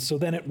happens, so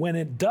then when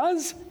it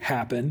does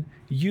happen,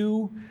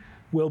 you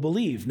will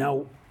believe."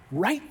 Now,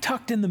 right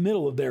tucked in the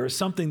middle of there is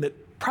something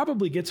that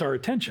probably gets our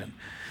attention.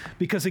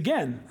 Because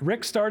again,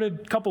 Rick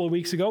started a couple of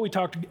weeks ago. We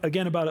talked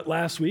again about it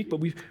last week, but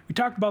we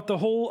talked about the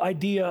whole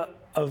idea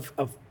of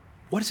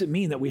what does it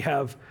mean that we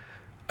have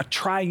a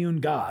triune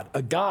God,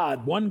 a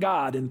God, one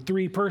God in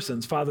three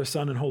persons, Father,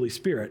 Son, and Holy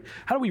Spirit.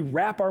 How do we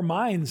wrap our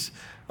minds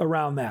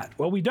around that?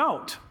 Well, we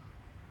don't.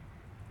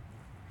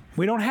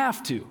 We don't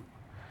have to.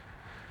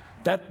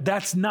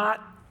 That's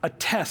not a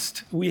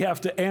test. We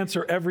have to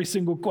answer every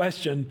single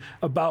question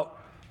about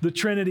the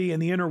Trinity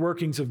and the inner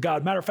workings of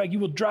God. Matter of fact, you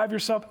will drive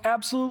yourself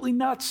absolutely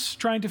nuts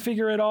trying to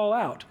figure it all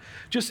out.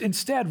 Just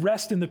instead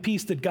rest in the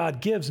peace that God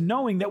gives,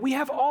 knowing that we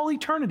have all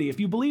eternity. If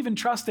you believe and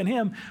trust in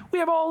him, we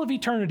have all of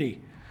eternity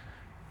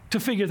to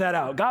figure that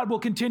out. God will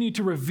continue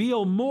to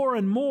reveal more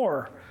and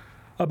more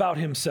about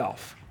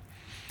himself.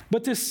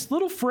 But this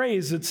little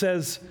phrase that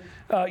says,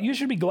 you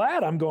should be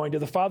glad I'm going to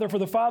the Father, for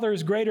the Father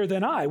is greater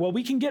than I. Well,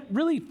 we can get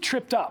really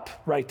tripped up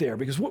right there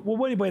because what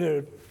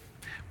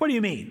do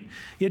you mean?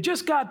 You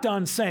just got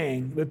done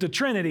saying that the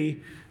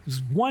Trinity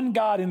is one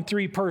God in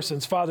three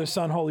persons, Father,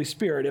 Son, Holy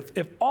Spirit.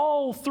 If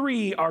all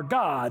three are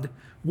God,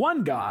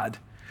 one God,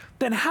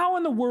 then how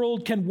in the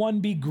world can one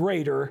be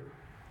greater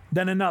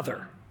than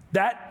another?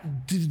 That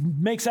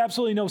makes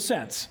absolutely no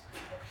sense.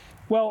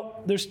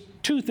 Well, there's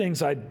two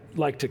things I'd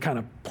like to kind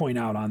of point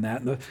out on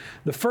that.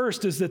 The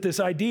first is that this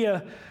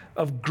idea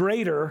of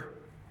greater,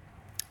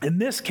 in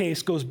this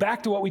case, goes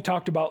back to what we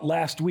talked about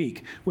last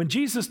week. When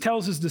Jesus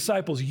tells his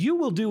disciples, "You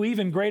will do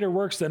even greater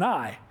works than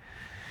I,"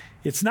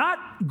 it's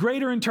not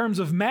greater in terms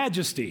of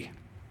majesty.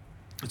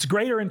 It's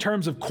greater in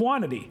terms of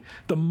quantity,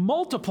 the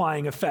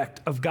multiplying effect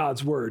of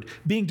God's word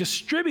being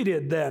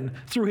distributed then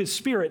through his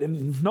Spirit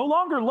and no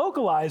longer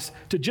localized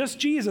to just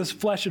Jesus,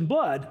 flesh and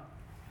blood.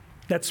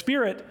 That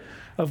Spirit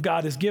of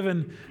God is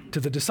given to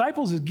the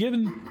disciples, is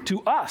given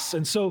to us.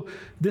 And so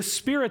this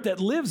Spirit that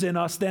lives in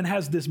us then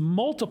has this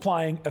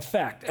multiplying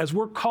effect as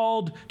we're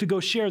called to go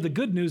share the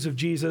good news of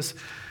Jesus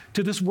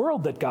to this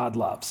world that God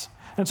loves.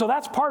 And so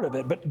that's part of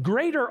it. But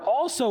greater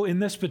also in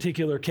this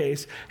particular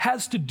case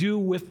has to do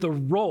with the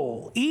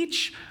role.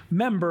 Each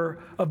member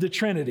of the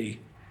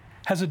Trinity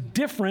has a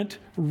different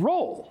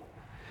role.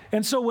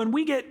 And so when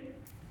we get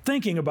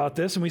thinking about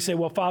this and we say,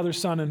 well, Father,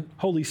 Son, and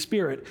Holy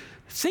Spirit,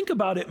 think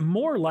about it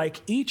more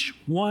like each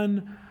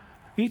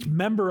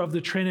member of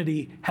the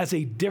Trinity has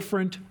a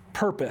different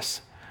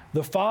purpose.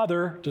 The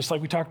Father, just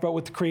like we talked about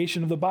with the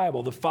creation of the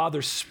Bible, the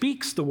Father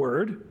speaks the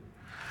Word.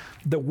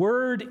 The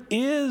Word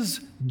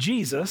is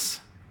Jesus,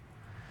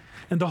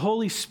 and the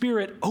Holy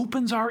Spirit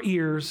opens our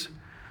ears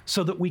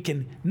so that we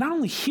can not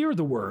only hear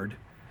the Word,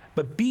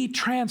 but be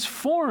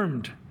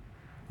transformed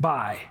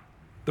by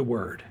the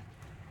Word.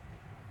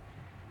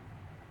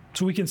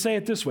 So we can say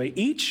it this way: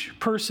 each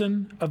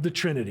person of the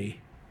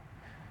Trinity,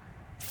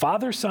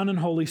 Father, Son, and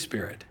Holy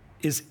Spirit,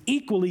 is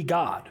equally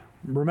God.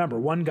 Remember,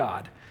 one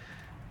God.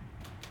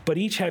 But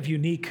each have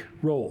unique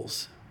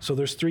roles. So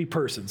there's three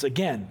persons.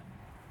 Again,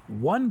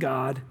 one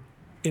God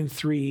in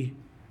three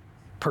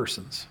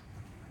persons.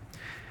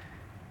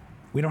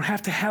 We don't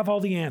have to have all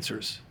the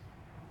answers.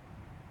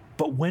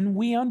 But when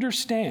we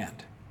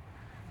understand,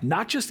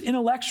 not just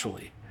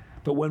intellectually,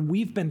 but when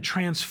we've been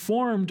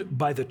transformed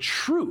by the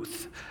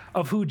truth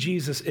of who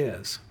Jesus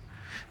is,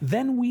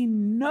 then we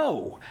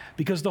know,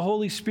 because the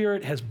Holy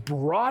Spirit has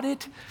brought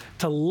it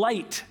to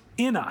light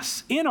in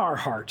us, in our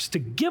hearts, to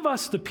give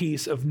us the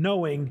peace of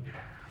knowing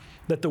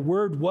that the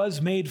Word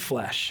was made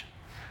flesh.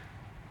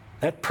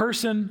 That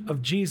person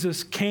of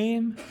Jesus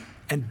came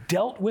and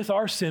dealt with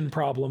our sin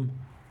problem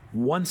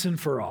once and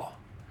for all,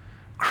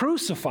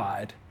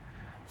 crucified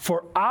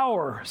for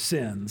our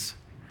sins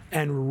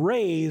and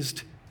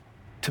raised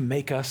to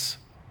make us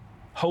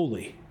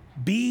holy.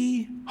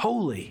 Be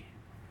holy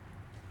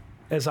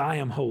as I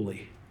am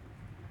holy.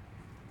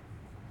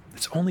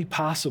 It's only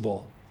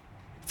possible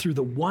through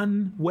the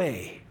one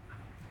way,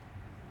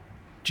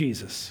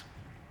 Jesus.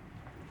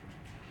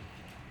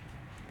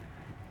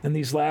 And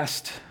these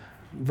last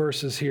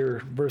verses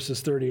here,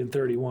 verses 30 and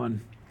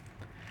 31.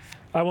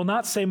 I will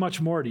not say much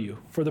more to you,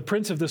 for the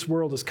prince of this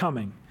world is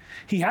coming,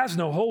 He has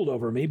no hold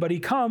over me, but he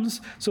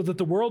comes so that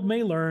the world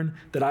may learn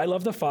that I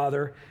love the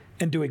Father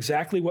and do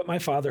exactly what my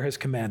Father has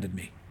commanded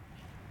me.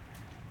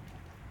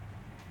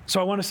 So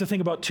I want us to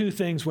think about two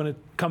things when it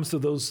comes to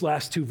those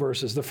last two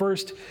verses. The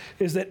first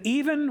is that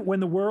even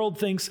when the world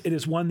thinks it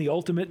has won the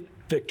ultimate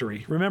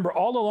victory, remember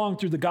all along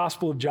through the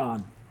Gospel of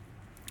John,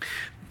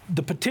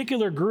 the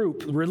particular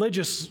group,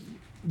 religious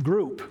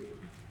group,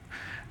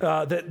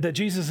 that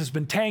Jesus has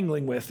been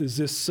tangling with is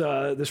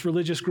this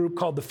religious group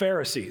called the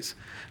Pharisees.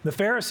 The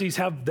Pharisees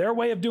have their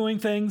way of doing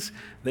things.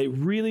 They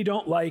really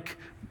don't like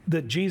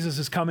that Jesus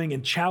is coming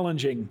and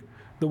challenging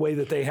the way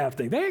that they have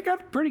things. They got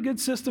a pretty good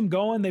system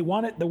going. They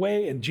want it the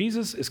way, and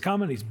Jesus is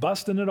coming. He's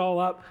busting it all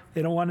up.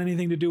 They don't want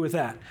anything to do with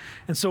that.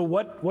 And so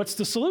what's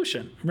the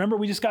solution? Remember,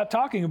 we just got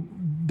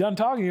done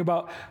talking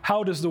about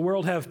how does the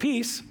world have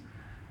peace,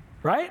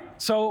 right?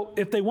 So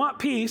if they want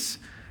peace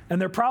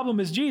and their problem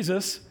is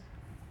Jesus,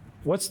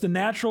 what's the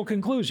natural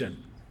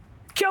conclusion?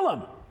 Kill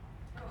him.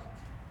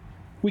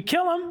 We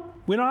kill him,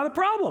 we don't have a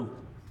problem.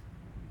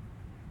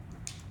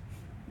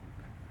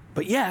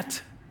 But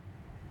yet,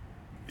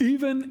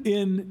 even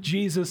in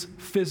Jesus'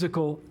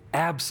 physical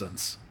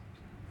absence,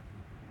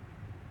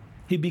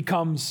 he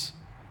becomes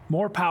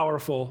more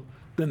powerful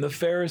than the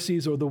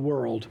Pharisees or the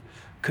world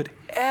could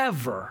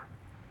ever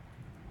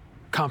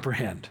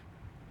comprehend,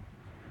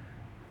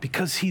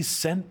 because he's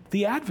sent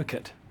the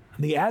advocate.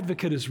 And the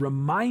advocate is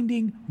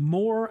reminding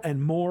more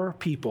and more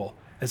people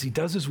as he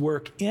does his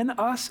work in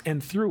us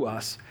and through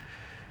us,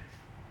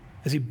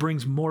 as he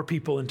brings more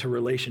people into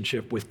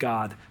relationship with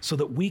God so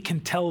that we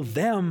can tell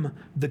them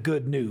the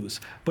good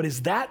news. But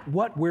is that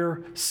what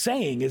we're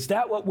saying? Is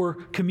that what we're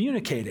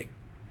communicating?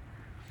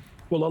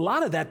 Well, a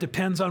lot of that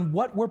depends on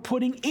what we're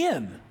putting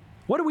in.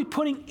 What are we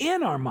putting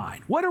in our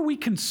mind? What are we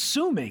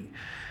consuming?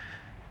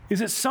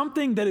 Is it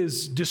something that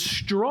is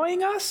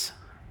destroying us?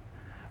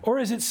 Or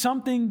is it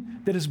something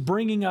that is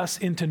bringing us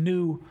into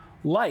new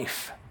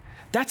life?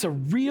 That's a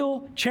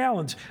real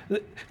challenge.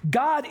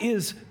 God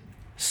is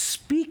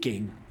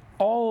speaking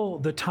all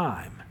the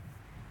time.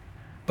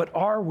 But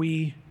are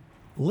we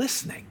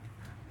listening?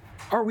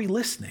 Are we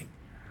listening?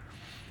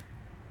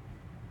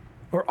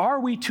 Or are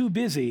we too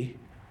busy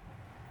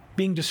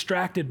being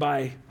distracted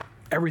by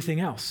everything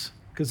else?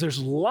 Because there's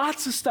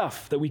lots of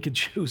stuff that we could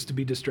choose to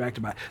be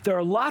distracted by. There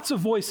are lots of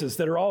voices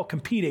that are all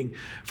competing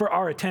for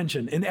our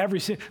attention in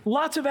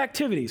lots of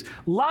activities,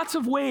 lots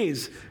of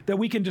ways that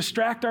we can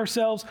distract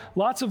ourselves,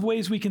 lots of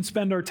ways we can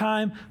spend our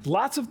time,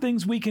 lots of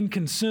things we can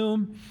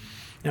consume.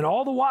 And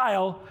all the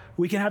while,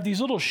 we can have these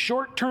little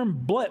short-term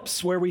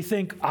blips where we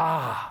think,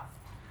 now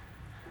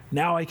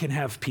I can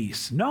have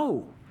peace.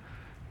 No.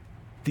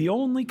 The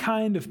only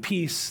kind of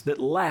peace that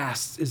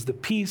lasts is the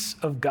peace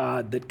of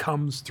God that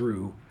comes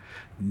through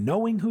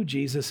knowing who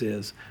Jesus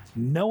is,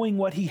 knowing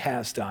what he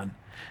has done,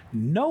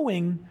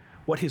 knowing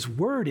what his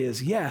word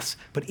is, yes,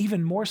 but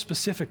even more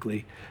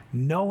specifically,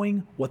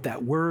 knowing what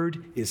that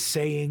word is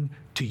saying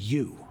to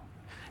you.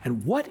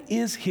 And what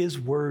is his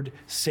word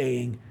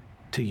saying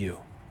to you?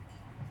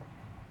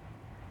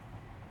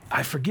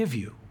 I forgive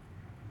you.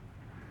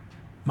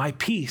 My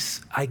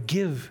peace I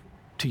give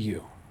to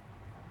you.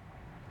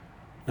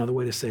 Another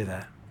way to say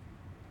that.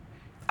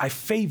 I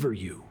favor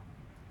you.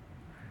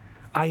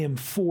 I am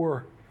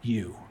for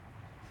you.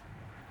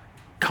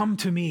 Come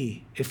to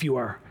me if you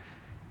are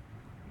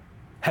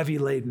heavy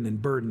laden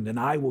and burdened, and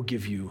I will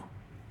give you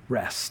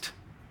rest.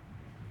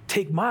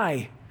 Take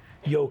my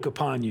yoke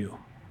upon you,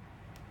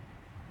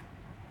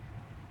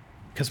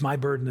 because my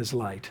burden is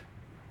light.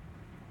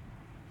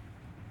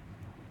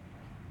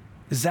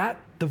 Is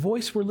that the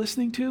voice we're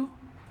listening to?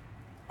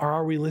 Or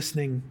are we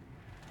listening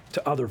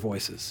to other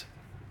voices?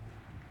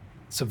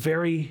 It's a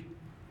very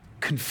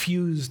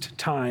confused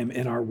time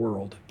in our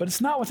world, but it's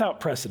not without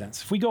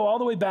precedence. If we go all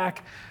the way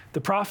back, the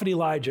prophet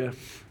Elijah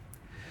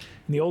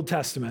in the Old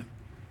Testament,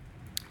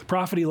 the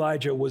prophet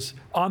Elijah was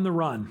on the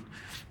run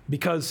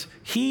because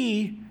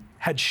he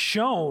had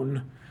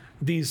shown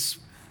these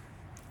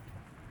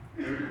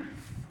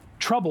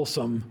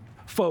troublesome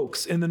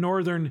folks in the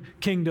northern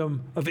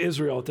kingdom of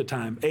Israel at the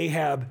time,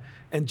 Ahab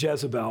and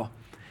Jezebel.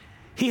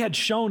 He had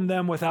shown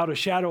them without a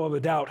shadow of a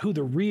doubt who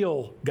the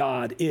real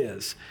God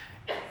is.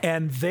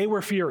 And they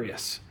were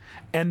furious,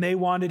 and they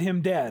wanted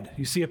him dead.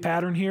 You see a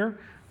pattern here?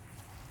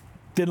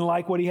 Didn't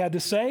like what he had to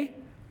say,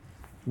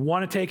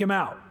 want to take him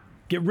out,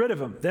 get rid of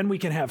him, then we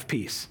can have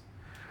peace.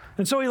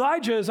 And so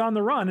Elijah is on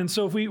the run. And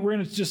so we're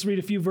going to just read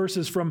a few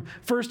verses from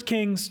 1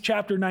 Kings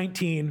chapter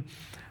 19,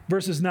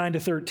 verses 9 to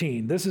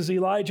 13. This is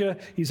Elijah.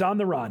 He's on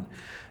the run.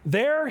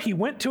 There he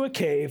went to a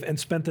cave and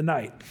spent the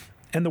night.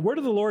 And the word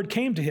of the Lord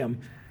came to him.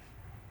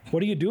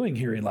 What are you doing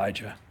here,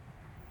 Elijah?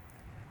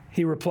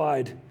 He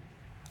replied,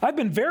 I've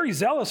been very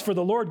zealous for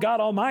the Lord God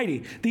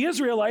Almighty. The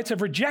Israelites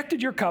have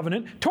rejected your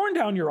covenant, torn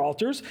down your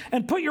altars,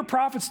 and put your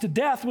prophets to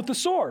death with the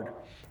sword.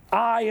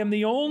 I am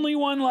the only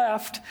one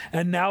left,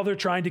 and now they're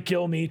trying to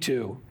kill me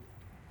too.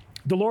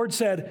 The Lord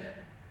said,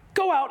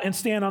 go out and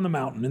stand on the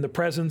mountain in the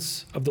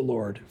presence of the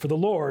Lord, for the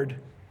Lord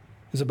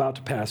is about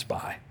to pass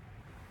by.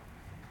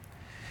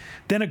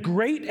 Then a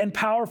great and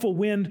powerful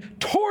wind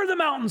tore the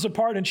mountains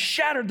apart and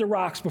shattered the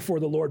rocks before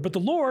the Lord. But the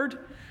Lord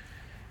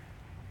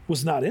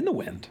was not in the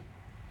wind.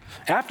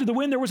 After the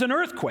wind, there was an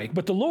earthquake,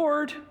 but the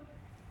Lord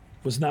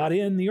was not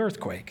in the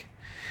earthquake.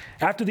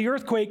 After the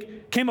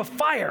earthquake came a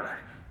fire,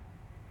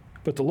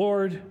 but the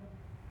Lord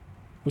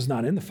was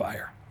not in the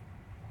fire.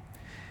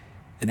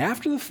 And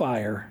after the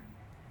fire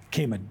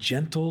came a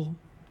gentle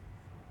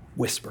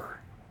whisper.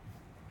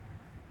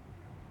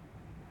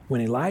 When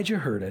Elijah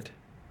heard it,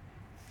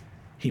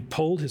 he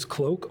pulled his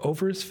cloak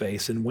over his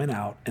face and went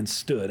out and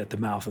stood at the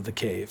mouth of the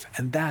cave.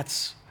 And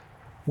that's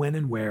when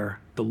and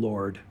where the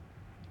Lord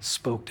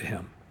spoke to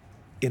him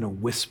in a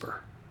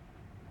whisper.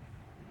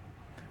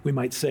 We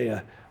might say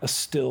a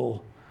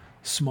still,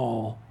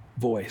 small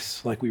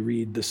voice, like we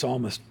read the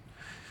psalmist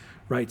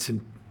writes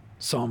in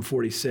Psalm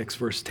 46,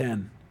 verse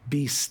 10,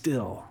 "Be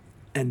still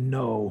and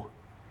know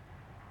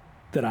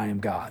that I am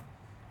God."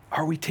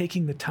 Are we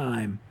taking the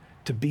time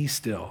to be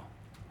still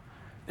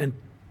and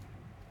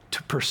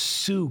to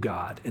pursue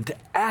God and to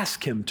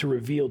ask him to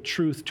reveal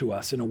truth to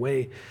us in a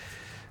way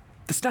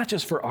that's not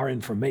just for our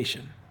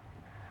information,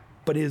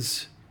 but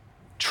is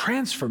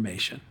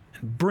transformation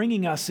and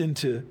bringing us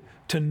into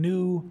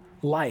new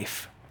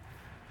life?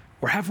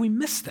 Or have we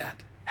missed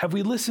that? Have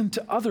we listened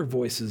to other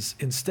voices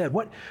instead?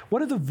 What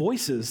are the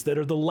voices that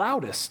are the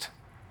loudest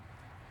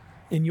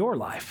in your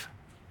life?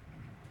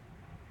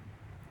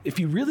 If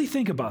you really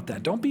think about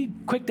that, don't be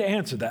quick to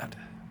answer that,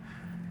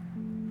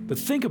 but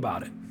think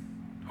about it.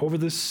 Over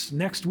this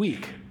next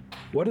week,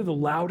 what are the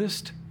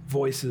loudest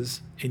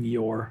voices in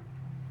your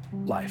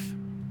life?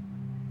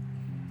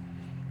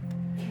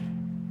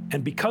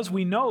 And because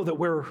we know that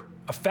we're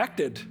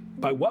affected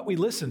by what we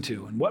listen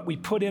to and what we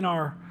put in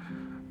our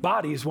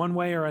bodies one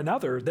way or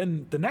another,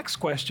 then the next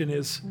question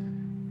is,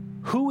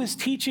 who is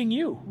teaching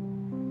you?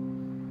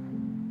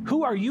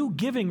 Who are you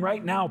giving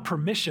right now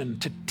permission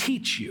to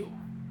teach you?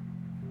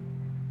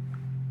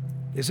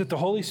 Is it the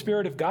Holy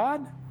Spirit of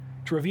God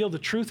to reveal the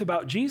truth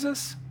about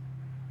Jesus?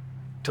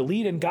 To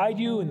lead and guide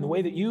you in the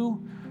way that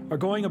you are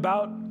going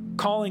about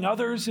calling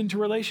others into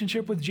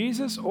relationship with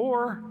Jesus?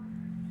 Or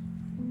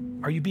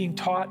are you being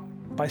taught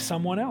by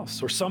someone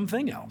else or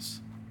something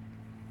else?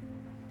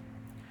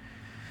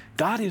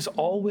 God is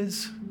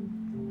always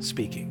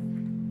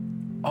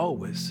speaking,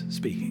 always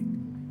speaking.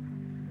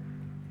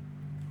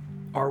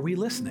 Are we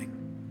listening?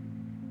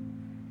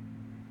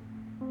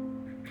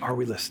 Are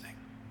we listening?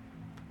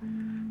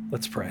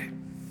 Let's pray.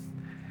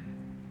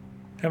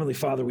 Heavenly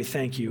Father, we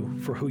thank you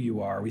for who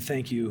you are. We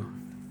thank you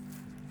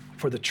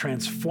for the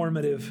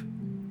transformative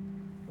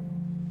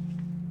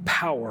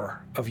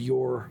power of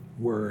your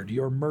word,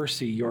 your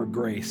mercy, your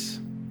grace.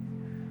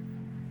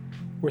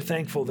 We're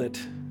thankful that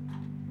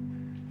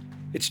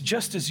it's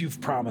just as you've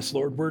promised,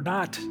 Lord. We're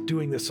not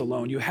doing this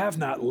alone. You have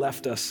not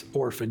left us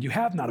orphaned. You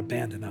have not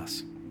abandoned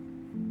us.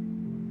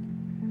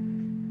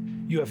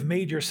 You have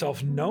made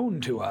yourself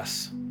known to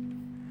us.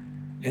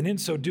 And in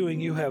so doing,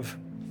 you have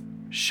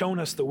shown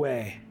us the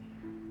way,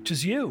 which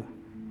is you.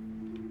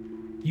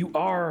 You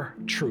are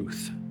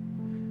truth.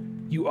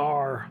 You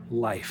are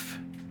life.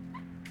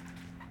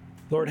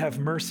 Lord, have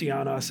mercy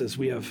on us as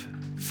we have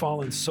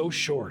fallen so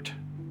short.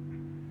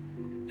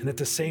 And at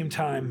the same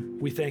time,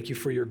 we thank you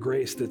for your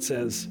grace that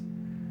says,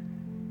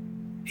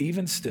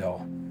 even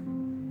still,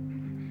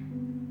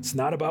 it's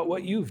not about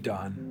what you've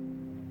done.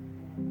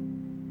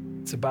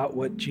 It's about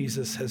what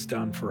Jesus has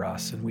done for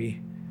us. And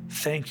we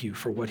thank you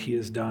for what he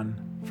has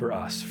done for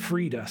us,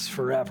 freed us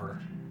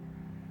forever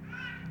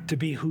to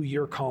be who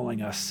you're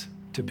calling us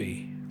to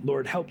be.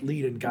 Lord, help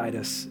lead and guide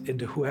us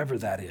into whoever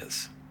that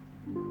is.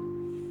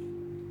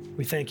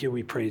 We thank you and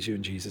we praise you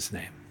in Jesus'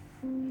 name.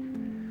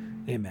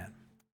 Amen.